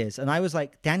and years. And I was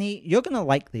like, Danny, you're going to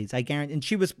like these, I guarantee. And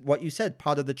she was, what you said,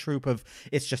 part of the troop of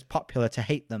it's just popular to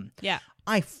hate them. Yeah.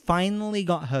 I finally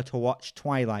got her to watch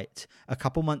Twilight a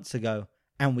couple months ago,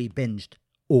 and we binged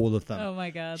all of them. Oh my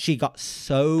god. She got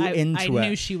so into it. I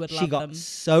knew she would She love got them.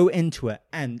 so into it,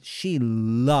 and she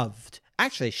loved.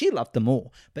 Actually, she loved them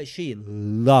all, but she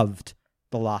loved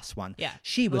the last one. Yeah,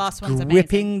 she the was last one's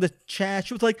gripping the chair.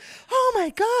 She was like, "Oh my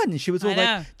god!" And she was all I know.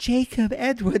 like, "Jacob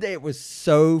Edward." It was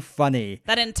so funny.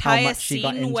 That how entire much she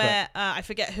got scene into where I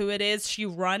forget who it is, she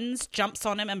runs, jumps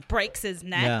on him, and breaks his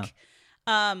neck.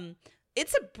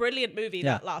 It's a brilliant movie.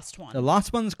 Yeah. That last one. The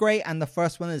last one's great, and the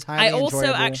first one is highly I also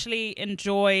enjoyable. actually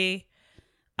enjoy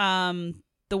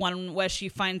the one where she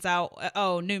finds out.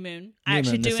 New Moon. I New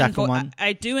actually Moon, the do second enjoy. one.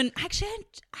 I do, and actually,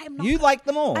 I'm not. You like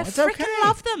them all. I It's freaking okay.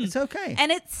 love them. It's okay.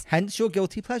 And it's Hence your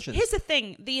guilty pleasures. Here's the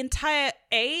thing: the entire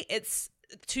it's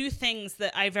 2 things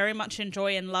that I very much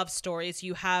enjoy in love stories.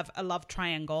 You have a love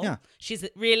triangle. Yeah. She's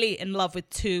really in love with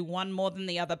 2, one more than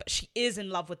the other, but she is in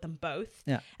love with them both.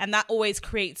 Yeah. And that always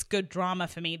creates good drama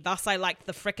for me. Thus, I like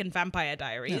the frickin' Vampire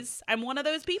Diaries. I'm one of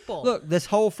those people. Look, this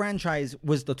whole franchise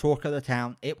was the talk of the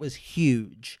town. It was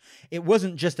huge. It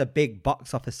wasn't just a big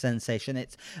box office sensation.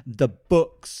 It's the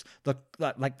books, the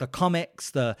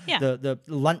comics, the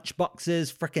lunch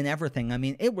boxes, freaking everything. I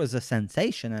mean, it was a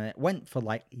sensation, and it went for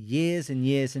like years and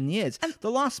years and years. And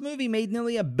the last movie made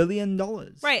nearly $1 billion.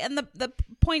 Right, and the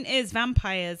point is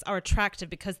vampires are attractive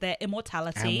because they're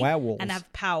immortality And werewolves. and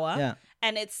have power. Yeah.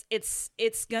 And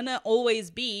it's gonna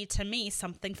always be, to me,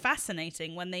 something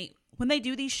fascinating when they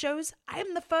do these shows.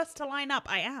 I'm the first to line up.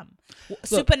 I am.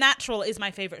 Supernatural is my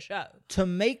favorite show. To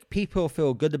make people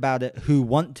feel good about it who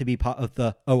want to be part of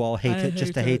the, I'll hate it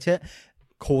just to hate it,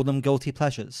 call them guilty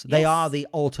pleasures. They Yes. are the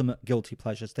ultimate guilty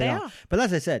pleasures. They are. are. But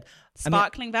as I said,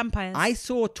 Sparkling vampires. I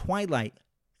saw Twilight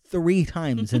 3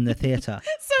 times in the theater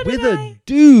So with did a I.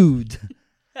 dude,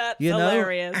 That's you know,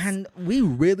 hilarious. and we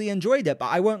really enjoyed it. But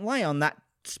I won't lie, on that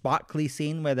sparkly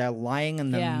scene where they're lying in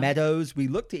the Yeah. meadows, we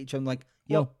looked at each other like,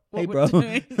 yo, What hey we're bro,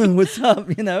 doing. what's up?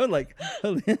 You know, like.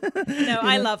 No,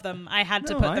 I love them. I had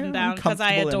to put them down because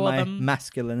I comfortable in adore my them.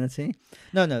 masculinity.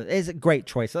 No, it's a great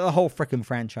choice. The whole freaking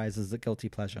franchise is a guilty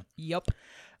pleasure. Yup.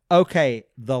 Okay,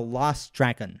 The Last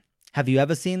Dragon. Have you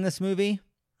ever seen this movie?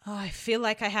 Oh, I feel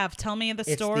like I have. Tell me the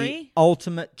It's story. the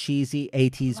ultimate cheesy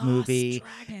 80s Lost movie.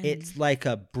 Dragon. It's like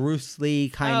a Bruce Lee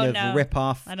kind of no.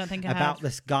 rip-off I don't think I about have.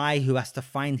 this guy who has to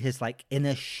find his like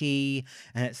inner she,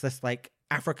 and it's this like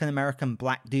African-American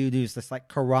black dude who's this like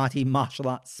karate martial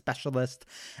arts specialist,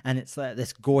 and it's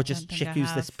this gorgeous Don't think chick I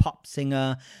who's this have. pop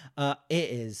singer.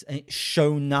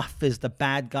 Shonuff is the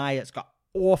bad guy. It's got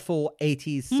awful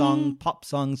 80s pop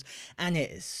songs, and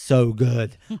it is so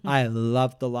good. I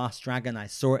loved The Last Dragon. I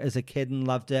saw it as a kid and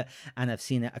loved it, and I've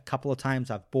seen it a couple of times.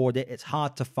 I've bought it. It's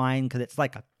hard to find because it's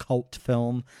like a cult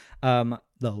film. The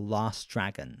Last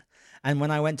Dragon. And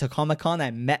when I went to Comic-Con, I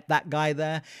met that guy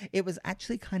there. It was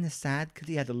actually kind of sad because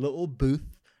he had a little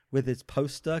booth with his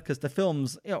poster, because the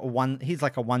film's he's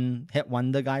like a one-hit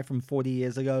wonder guy from 40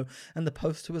 years ago, and the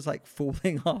poster was like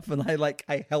falling off, and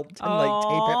I helped him like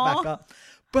tape it back up.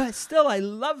 But still, I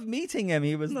love meeting him.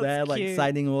 He was there, like, cute.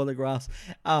 signing autographs.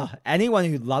 Anyone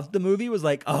who loved the movie was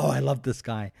like, oh, I love this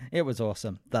guy. It was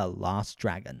awesome. The Last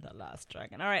Dragon. The Last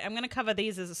Dragon. All right, I'm going to cover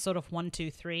these as a sort of 1, 2,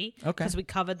 3. Okay. Because we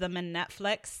covered them in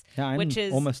Netflix. Yeah, I'm which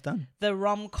is almost done. the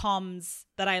rom-coms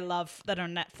that I love that are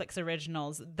Netflix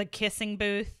originals. The Kissing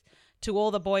Booth, To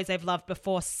All the Boys I've Loved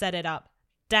Before, Set It Up.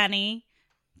 Danny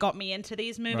got me into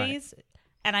these movies.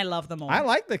 And I love them all. I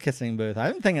like The Kissing Booth. I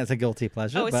don't think it's a guilty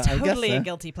pleasure. Oh, it's but I guess totally so. a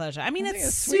guilty pleasure. I mean, I think it's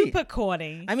it's sweet. super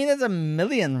corny. I mean, there's a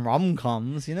million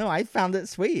rom-coms. You know, I found it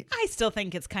sweet. I still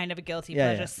think it's kind of a guilty Yeah,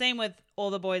 pleasure. yeah. Same with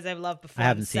All the Boys I've Loved Before. I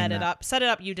haven't and seen Set It that. Up. Set It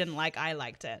Up you didn't like. I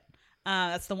liked it.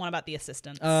 That's the one about the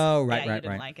assistants. Oh, right, yeah, right, you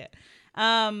didn't right. like it.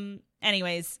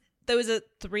 Anyways, those are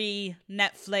 3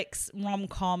 Netflix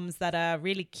rom-coms that are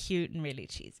really cute and really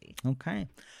cheesy. Okay.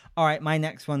 All right, my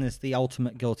next one is the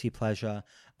ultimate guilty pleasure.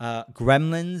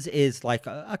 Gremlins is like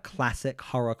a classic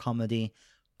horror comedy.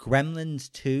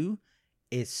 Gremlins 2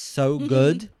 is so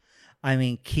good. I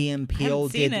mean, Key and Peele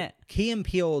seen it. Key and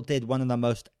Peele did one of the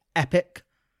most epic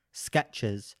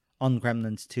sketches on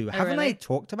Gremlins 2. Haven't I really?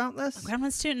 talked about this?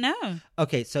 Gremlins 2? No.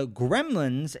 Okay, so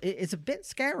Gremlins is a bit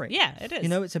scary. Yeah, it is. You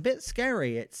know, it's a bit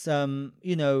scary. It's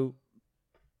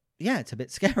it's a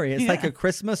bit scary. It's like Yeah. a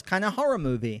Christmas kind of horror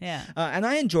movie. Yeah. And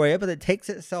I enjoy it, but it takes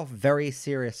itself very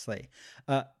seriously.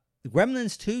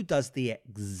 Gremlins 2 does the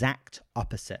exact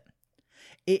opposite.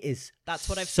 It is That's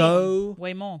what I've so seen.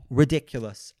 Way more.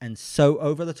 ridiculous and so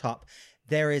over the top.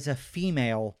 There is a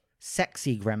female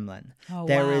sexy gremlin. Oh,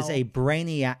 There is wow. a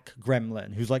brainiac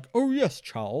gremlin who's like, oh yes,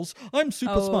 Charles, I'm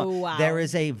super smart. wow. There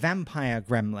is a vampire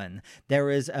gremlin. There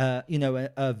is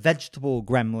a vegetable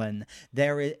gremlin.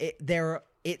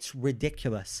 It's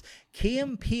ridiculous. Key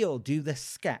and Peele do this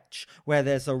sketch where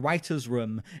there's a writer's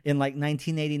room in like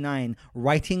 1989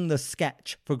 writing the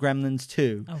sketch for Gremlins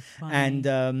 2. Oh, funny.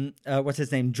 And what's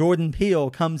his name? Jordan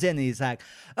Peele comes in and he's like,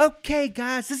 okay,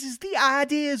 guys, this is the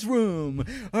ideas room.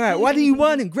 All right, what do you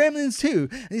want in Gremlins 2?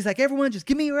 And he's like, everyone just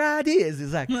give me your ideas.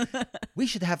 He's like, we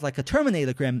should have like a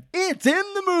Terminator gremlin. It's in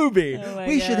the movie. Oh my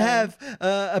we should God. have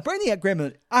a Brainiac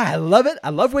gremlin. I love it. I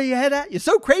love where your head at. You're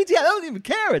so crazy. I don't even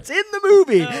care. It's in the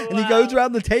movie. And he goes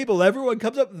around the table. Everyone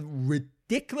comes up with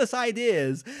ridiculous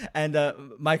ideas. And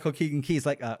Michael Keegan Key's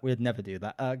like, we'd never do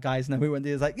that. Guys, no, we wouldn't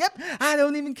do it. It's like, yep, I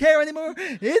don't even care anymore.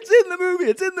 It's in the movie.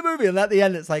 It's in the movie. And at the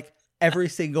end, it's like every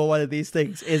single one of these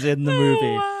things is in the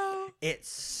movie. Wow. It's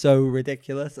so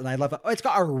ridiculous. And I love it. Oh, it's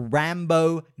got a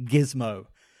Rambo gizmo.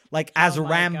 Like as Oh my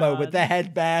Rambo with God. the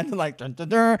headband, like dun, dun,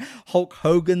 dun. Hulk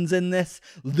Hogan's in this.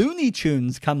 Looney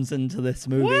Tunes comes into this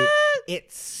movie. What?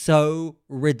 It's so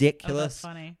ridiculous. Oh, that's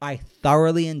funny. I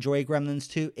thoroughly enjoy Gremlins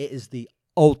 2. It is the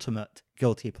ultimate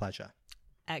guilty pleasure.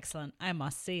 Excellent. I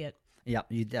must see it. Yeah,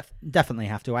 you definitely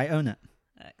have to. I own it.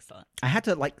 Excellent. I had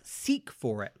to like seek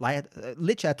for it. Like,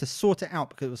 literally had to sort it out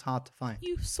because it was hard to find.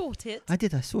 You sort it. I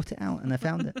did. I sorted it out and I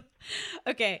found it.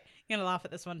 Okay, you're going to laugh at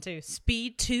this one too.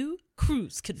 Speed 2,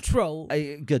 Cruise Control.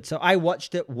 Good. So I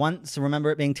watched it once.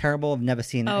 Remember it being terrible. I've never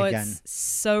seen it Oh, again. it's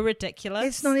so ridiculous.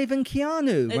 It's not even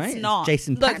Keanu, It's right? not. It's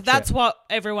Jason Look, Patrick. that's what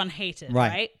everyone hated, Right.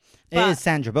 right? It But is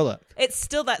Sandra Bullock. it's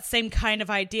still that same kind of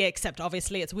idea, except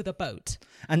obviously it's with a boat.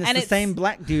 And it's And the it's- same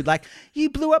black dude like, you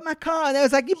blew up my car. And I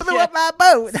was like, you blew Yeah. up my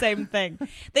boat. Same thing.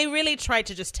 They really tried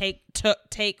to just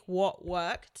take what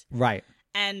worked Right.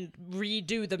 and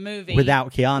redo the movie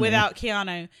Without Keanu. Without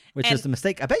Keanu, Which And is the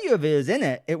mistake. I bet you if it was in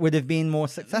it, it would have been more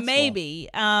successful. maybe.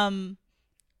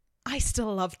 I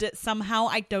still loved it somehow.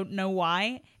 I don't know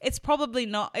why. It's probably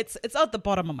not. It's at the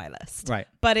bottom of my list. Right.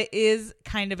 But it is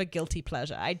kind of a guilty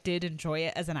pleasure. I did enjoy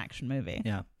it as an action movie.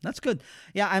 Yeah, that's good.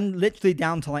 Yeah, I'm literally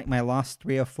down to like my last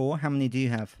 3 or 4. How many do you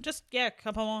have? Just a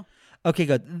couple more. Okay,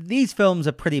 good. These films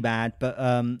are pretty bad, but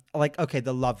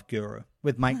The Love Guru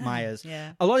with Mike Myers.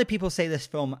 Yeah. A lot of people say this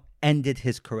film ended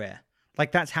his career.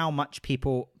 Like that's how much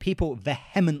people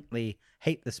vehemently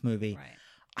hate this movie. Right.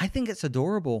 I think it's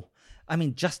adorable. I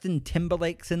mean, Justin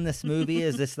Timberlake's in this movie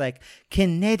as this like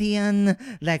Canadian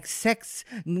like sex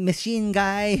machine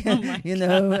guy,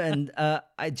 and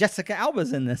Jessica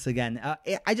Alba's in this again.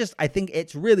 I think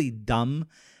it's really dumb.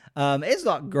 It's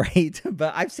not great,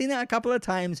 but I've seen it a couple of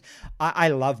times. I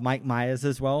love Mike Myers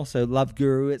as well. So Love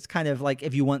Guru, it's kind of like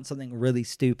if you want something really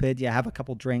stupid, you have a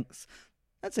couple drinks.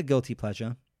 That's a guilty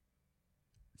pleasure.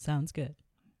 Sounds good.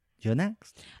 You're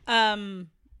next.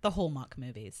 The Hallmark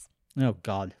movies. Oh,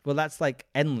 God. Well, that's like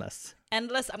endless.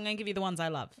 Endless. I'm going to give you the ones I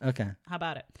love. Okay. How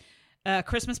about it?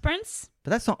 Christmas Prince.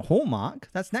 But that's not Hallmark.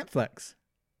 That's Netflix.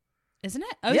 Isn't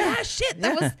it? Oh Yeah. yeah, shit.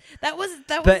 Yeah. That was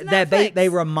But Netflix. they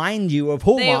remind you of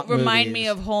Hallmark They remind movies. me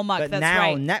of Hallmark. But That's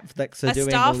now right. Netflix are A doing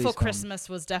Star all these for films. Christmas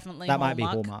was definitely That Hallmark. might be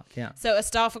Hallmark, yeah. So A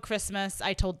Star for Christmas,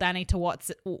 I told Danny to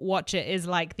watch it, is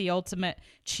like the ultimate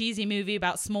cheesy movie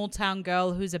about small town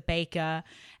girl who's a baker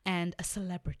and a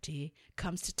celebrity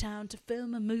comes to town to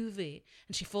film a movie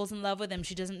and she falls in love with him.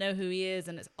 She doesn't know who he is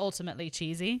and it's ultimately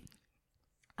cheesy.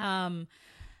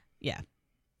 Yeah.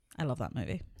 I love that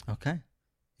movie. Okay.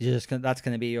 That's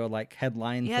going to be your like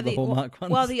headline for the Hallmark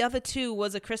ones. Well, the other two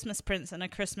was A Christmas Prince and A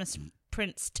Christmas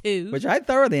Prince 2. Which I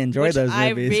thoroughly enjoy which those I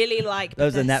movies. really like.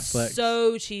 Those are they're Netflix.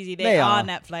 So cheesy. They are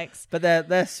Netflix. But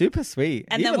they're super sweet.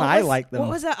 And Even then I like them. What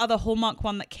was that other Hallmark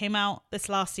one that came out this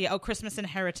last year? Oh, Christmas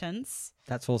Inheritance.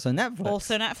 That's also Netflix.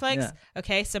 Also Netflix? Yeah.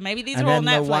 Okay, so maybe these and are all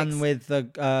then Netflix. the one with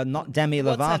the not Demi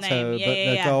What's her Lovato, name? Yeah, but yeah,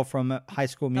 the yeah. girl from High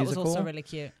School that Musical. was also really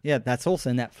cute. Yeah, that's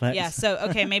also Netflix. Yeah, so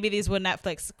okay, maybe these were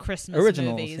Netflix Christmas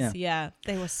Originals, movies. yeah.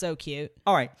 They were so cute.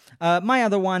 All right. My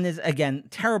other one is, again,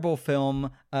 terrible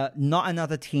film, not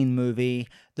another teen movie.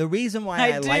 The reason why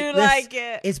I do like like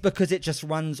this it. is because it just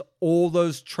runs all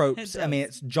those tropes. It I mean,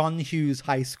 does. it's John Hughes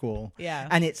High School. Yeah.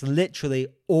 And it's literally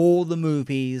all the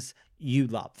movies you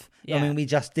love. Yeah. I mean, we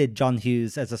just did John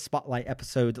Hughes as a spotlight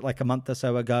episode like a month or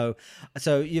so ago.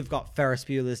 So you've got Ferris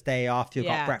Bueller's Day Off, you've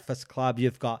got Breakfast Club,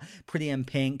 you've got Pretty in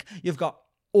Pink, you've got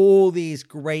all these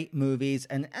great movies,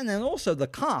 and then also the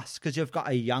cast, because you've got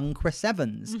a young Chris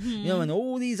Evans, you know, and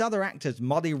all these other actors.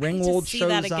 Molly Ringwald see shows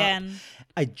that up. again.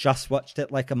 I just watched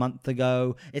it like a month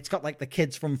ago. It's got like the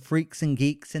kids from Freaks and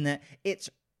Geeks in it.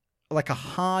 It's like a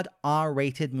hard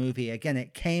R-rated movie. Again,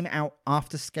 it came out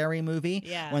after Scary Movie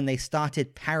when they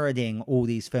started parodying all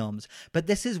these films. But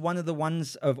this is one of the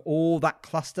ones of all that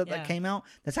cluster that came out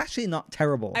that's actually not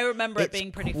terrible. I remember it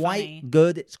being pretty quite funny.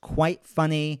 good. It's quite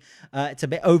funny. It's a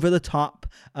bit over the top,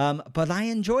 but I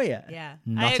enjoy it. Yeah, I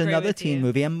Not agree another with teen you.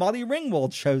 movie. And Molly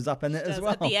Ringwald shows up in it as does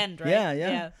well. at the end, right?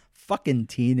 Yeah. Fucking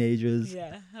teenagers.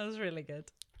 Yeah, that was really good.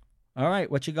 All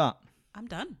right, what you got? I'm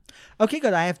done. Okay,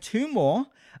 good. I have two more.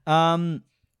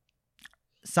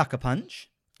 Sucker Punch.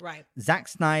 Right. Zack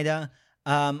Snyder.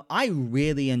 I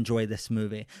really enjoy this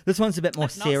movie. This one's a bit more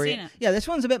I've not serious. seen it. Yeah, this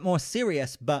one's a bit more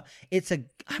serious, but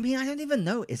I mean, I don't even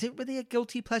know. Is it really a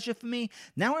guilty pleasure for me?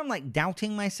 Now I'm like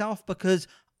doubting myself because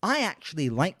I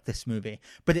actually like this movie,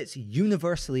 but it's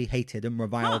universally hated and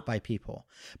reviled by people.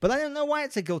 But I don't know why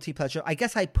it's a guilty pleasure. I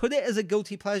guess I put it as a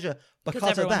guilty pleasure because of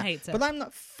everyone that. hates it. But I'm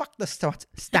not, fuck the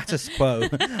status quo.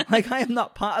 Like, I am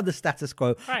not part of the status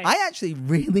quo. Right. I actually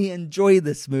really enjoy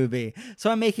this movie.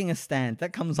 So I'm making a stand.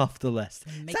 That comes off the list.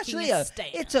 It's Making actually a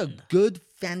it's a stand. good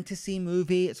fantasy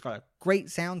movie. It's got a great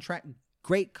soundtrack.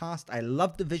 Great cast. I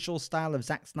love the visual style of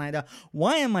Zack Snyder.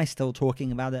 Why am I still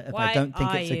talking about it if I Why don't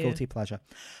think are it's a you? guilty pleasure?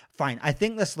 Fine. I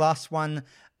think this last one,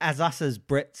 as us as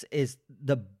Brits, is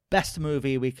the best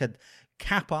movie we could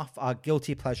cap off our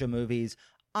guilty pleasure movies.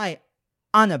 I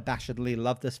unabashedly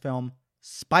love this film.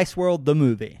 Spice World, the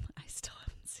movie. I still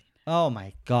haven't seen it. Oh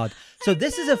my God. So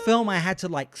this is a film I had to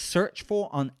like search for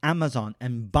on Amazon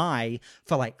and buy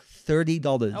for like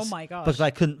 $30. Oh my gosh. Because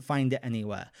I couldn't find it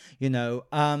anywhere, you know.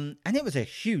 And it was a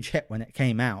huge hit when it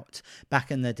came out back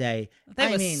in the day.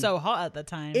 They were so hot at the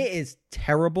time. It is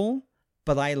terrible,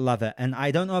 but I love it. And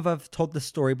I don't know if I've told this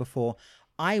story before.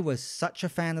 I was such a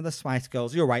fan of the Spice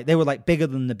Girls. You're right. They were like bigger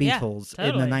than the Yeah, Beatles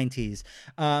totally. in the 90s.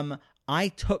 I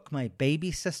took my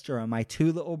baby sister and my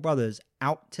two little brothers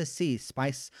out to see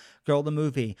Spice Girl the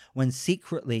movie when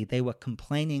secretly they were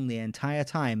complaining the entire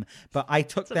time. But I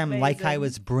took them like I amazing.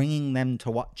 was bringing them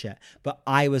to watch it. But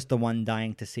I was the one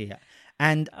dying to see it.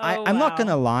 And Oh, I'm not wow. going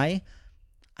to lie.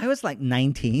 I was like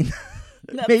 19,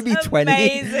 That's maybe 20.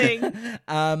 amazing.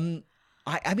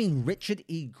 I mean, Richard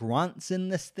E. Grant's in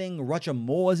this thing. Roger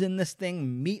Moore's in this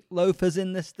thing. Meatloaf is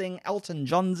in this thing. Elton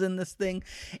John's in this thing.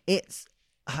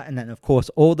 And then, of course,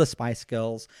 all the Spice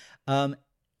Girls.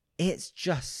 It's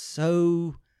just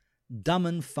so dumb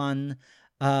and fun.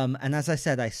 And as I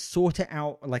said, I sought it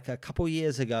out like a couple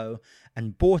years ago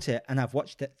and bought it, and I've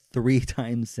watched it 3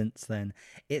 times since then.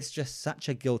 It's just such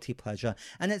a guilty pleasure.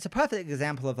 And it's a perfect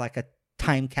example of like a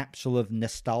time capsule of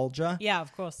nostalgia. Yeah,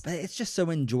 of course. But it's just so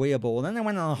enjoyable. And then I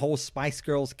went on a whole Spice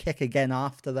Girls kick again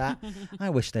after that. I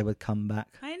wish they would come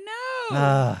back. I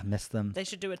know. Miss them. They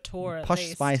should do a tour at Posh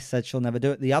least. Spice said she'll never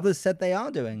do it. The others said they are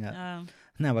doing it.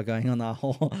 Now we're going on our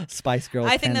whole Spice Girls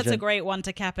I think that's a tangent. great one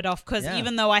to cap it off, because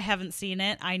even though I haven't seen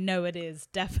it, I know it is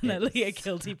definitely a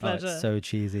guilty pleasure. It's so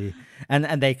cheesy. And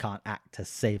they can't act to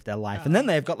save their life. And then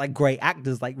they've got like great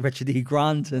actors like Richard E.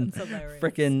 Grant and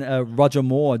freaking Roger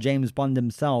Moore, James Bond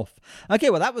himself. Okay,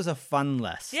 well, that was a fun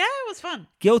list. Yeah, it was fun.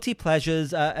 Guilty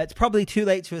pleasures. It's probably too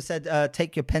late to have said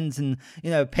take your pens and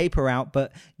paper out,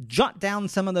 but jot down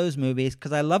some of those movies,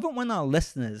 because I love it when our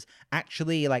listeners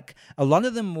actually, like, a lot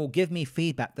of them will give me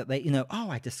feedback that they,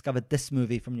 I discovered this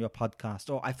movie from your podcast,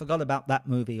 or I forgot about that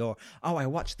movie, or I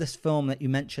watched this film that you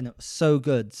mentioned, it was so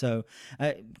good. So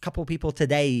a couple of people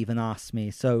today even asked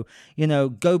me. So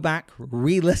go back,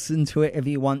 re-listen to it if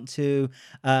you want to.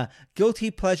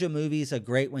 Guilty pleasure movies are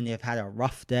great when you've had a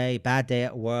rough day, bad day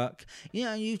at work.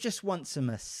 You just want some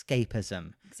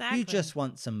escapism. Exactly. You just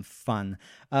want some fun.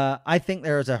 I think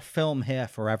there is a film here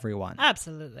for everyone.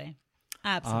 Absolutely.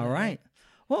 All right.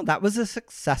 Well, that was a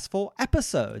successful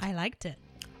episode. I liked it.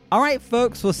 All right,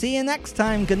 folks. We'll see you next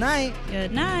time. Good night.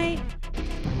 Good night.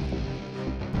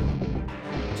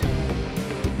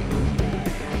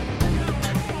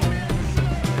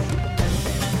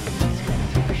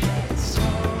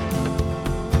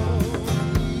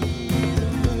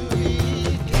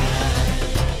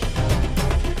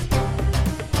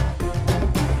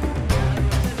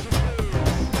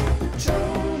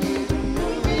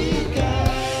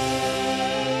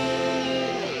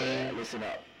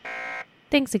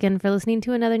 Thanks again for listening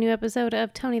to another new episode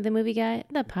of Tony the Movie Guy,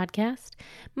 the podcast.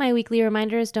 My weekly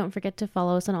reminder is don't forget to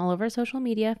follow us on all of our social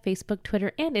media, Facebook,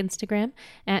 Twitter, and Instagram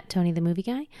at Tony the Movie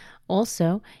Guy.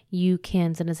 Also, you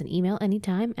can send us an email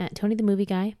anytime at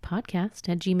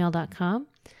tonythemovieguy.podcast@gmail.com.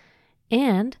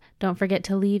 And don't forget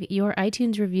to leave your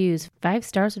iTunes reviews. 5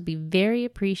 stars would be very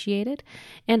appreciated.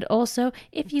 And also,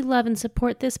 if you love and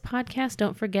support this podcast,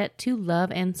 don't forget to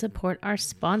love and support our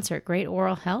sponsor, Great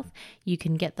Oral Health. You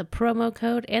can get the promo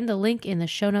code and the link in the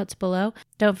show notes below.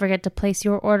 Don't forget to place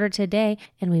your order today,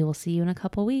 and we will see you in a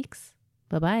couple weeks.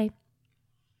 Bye-bye.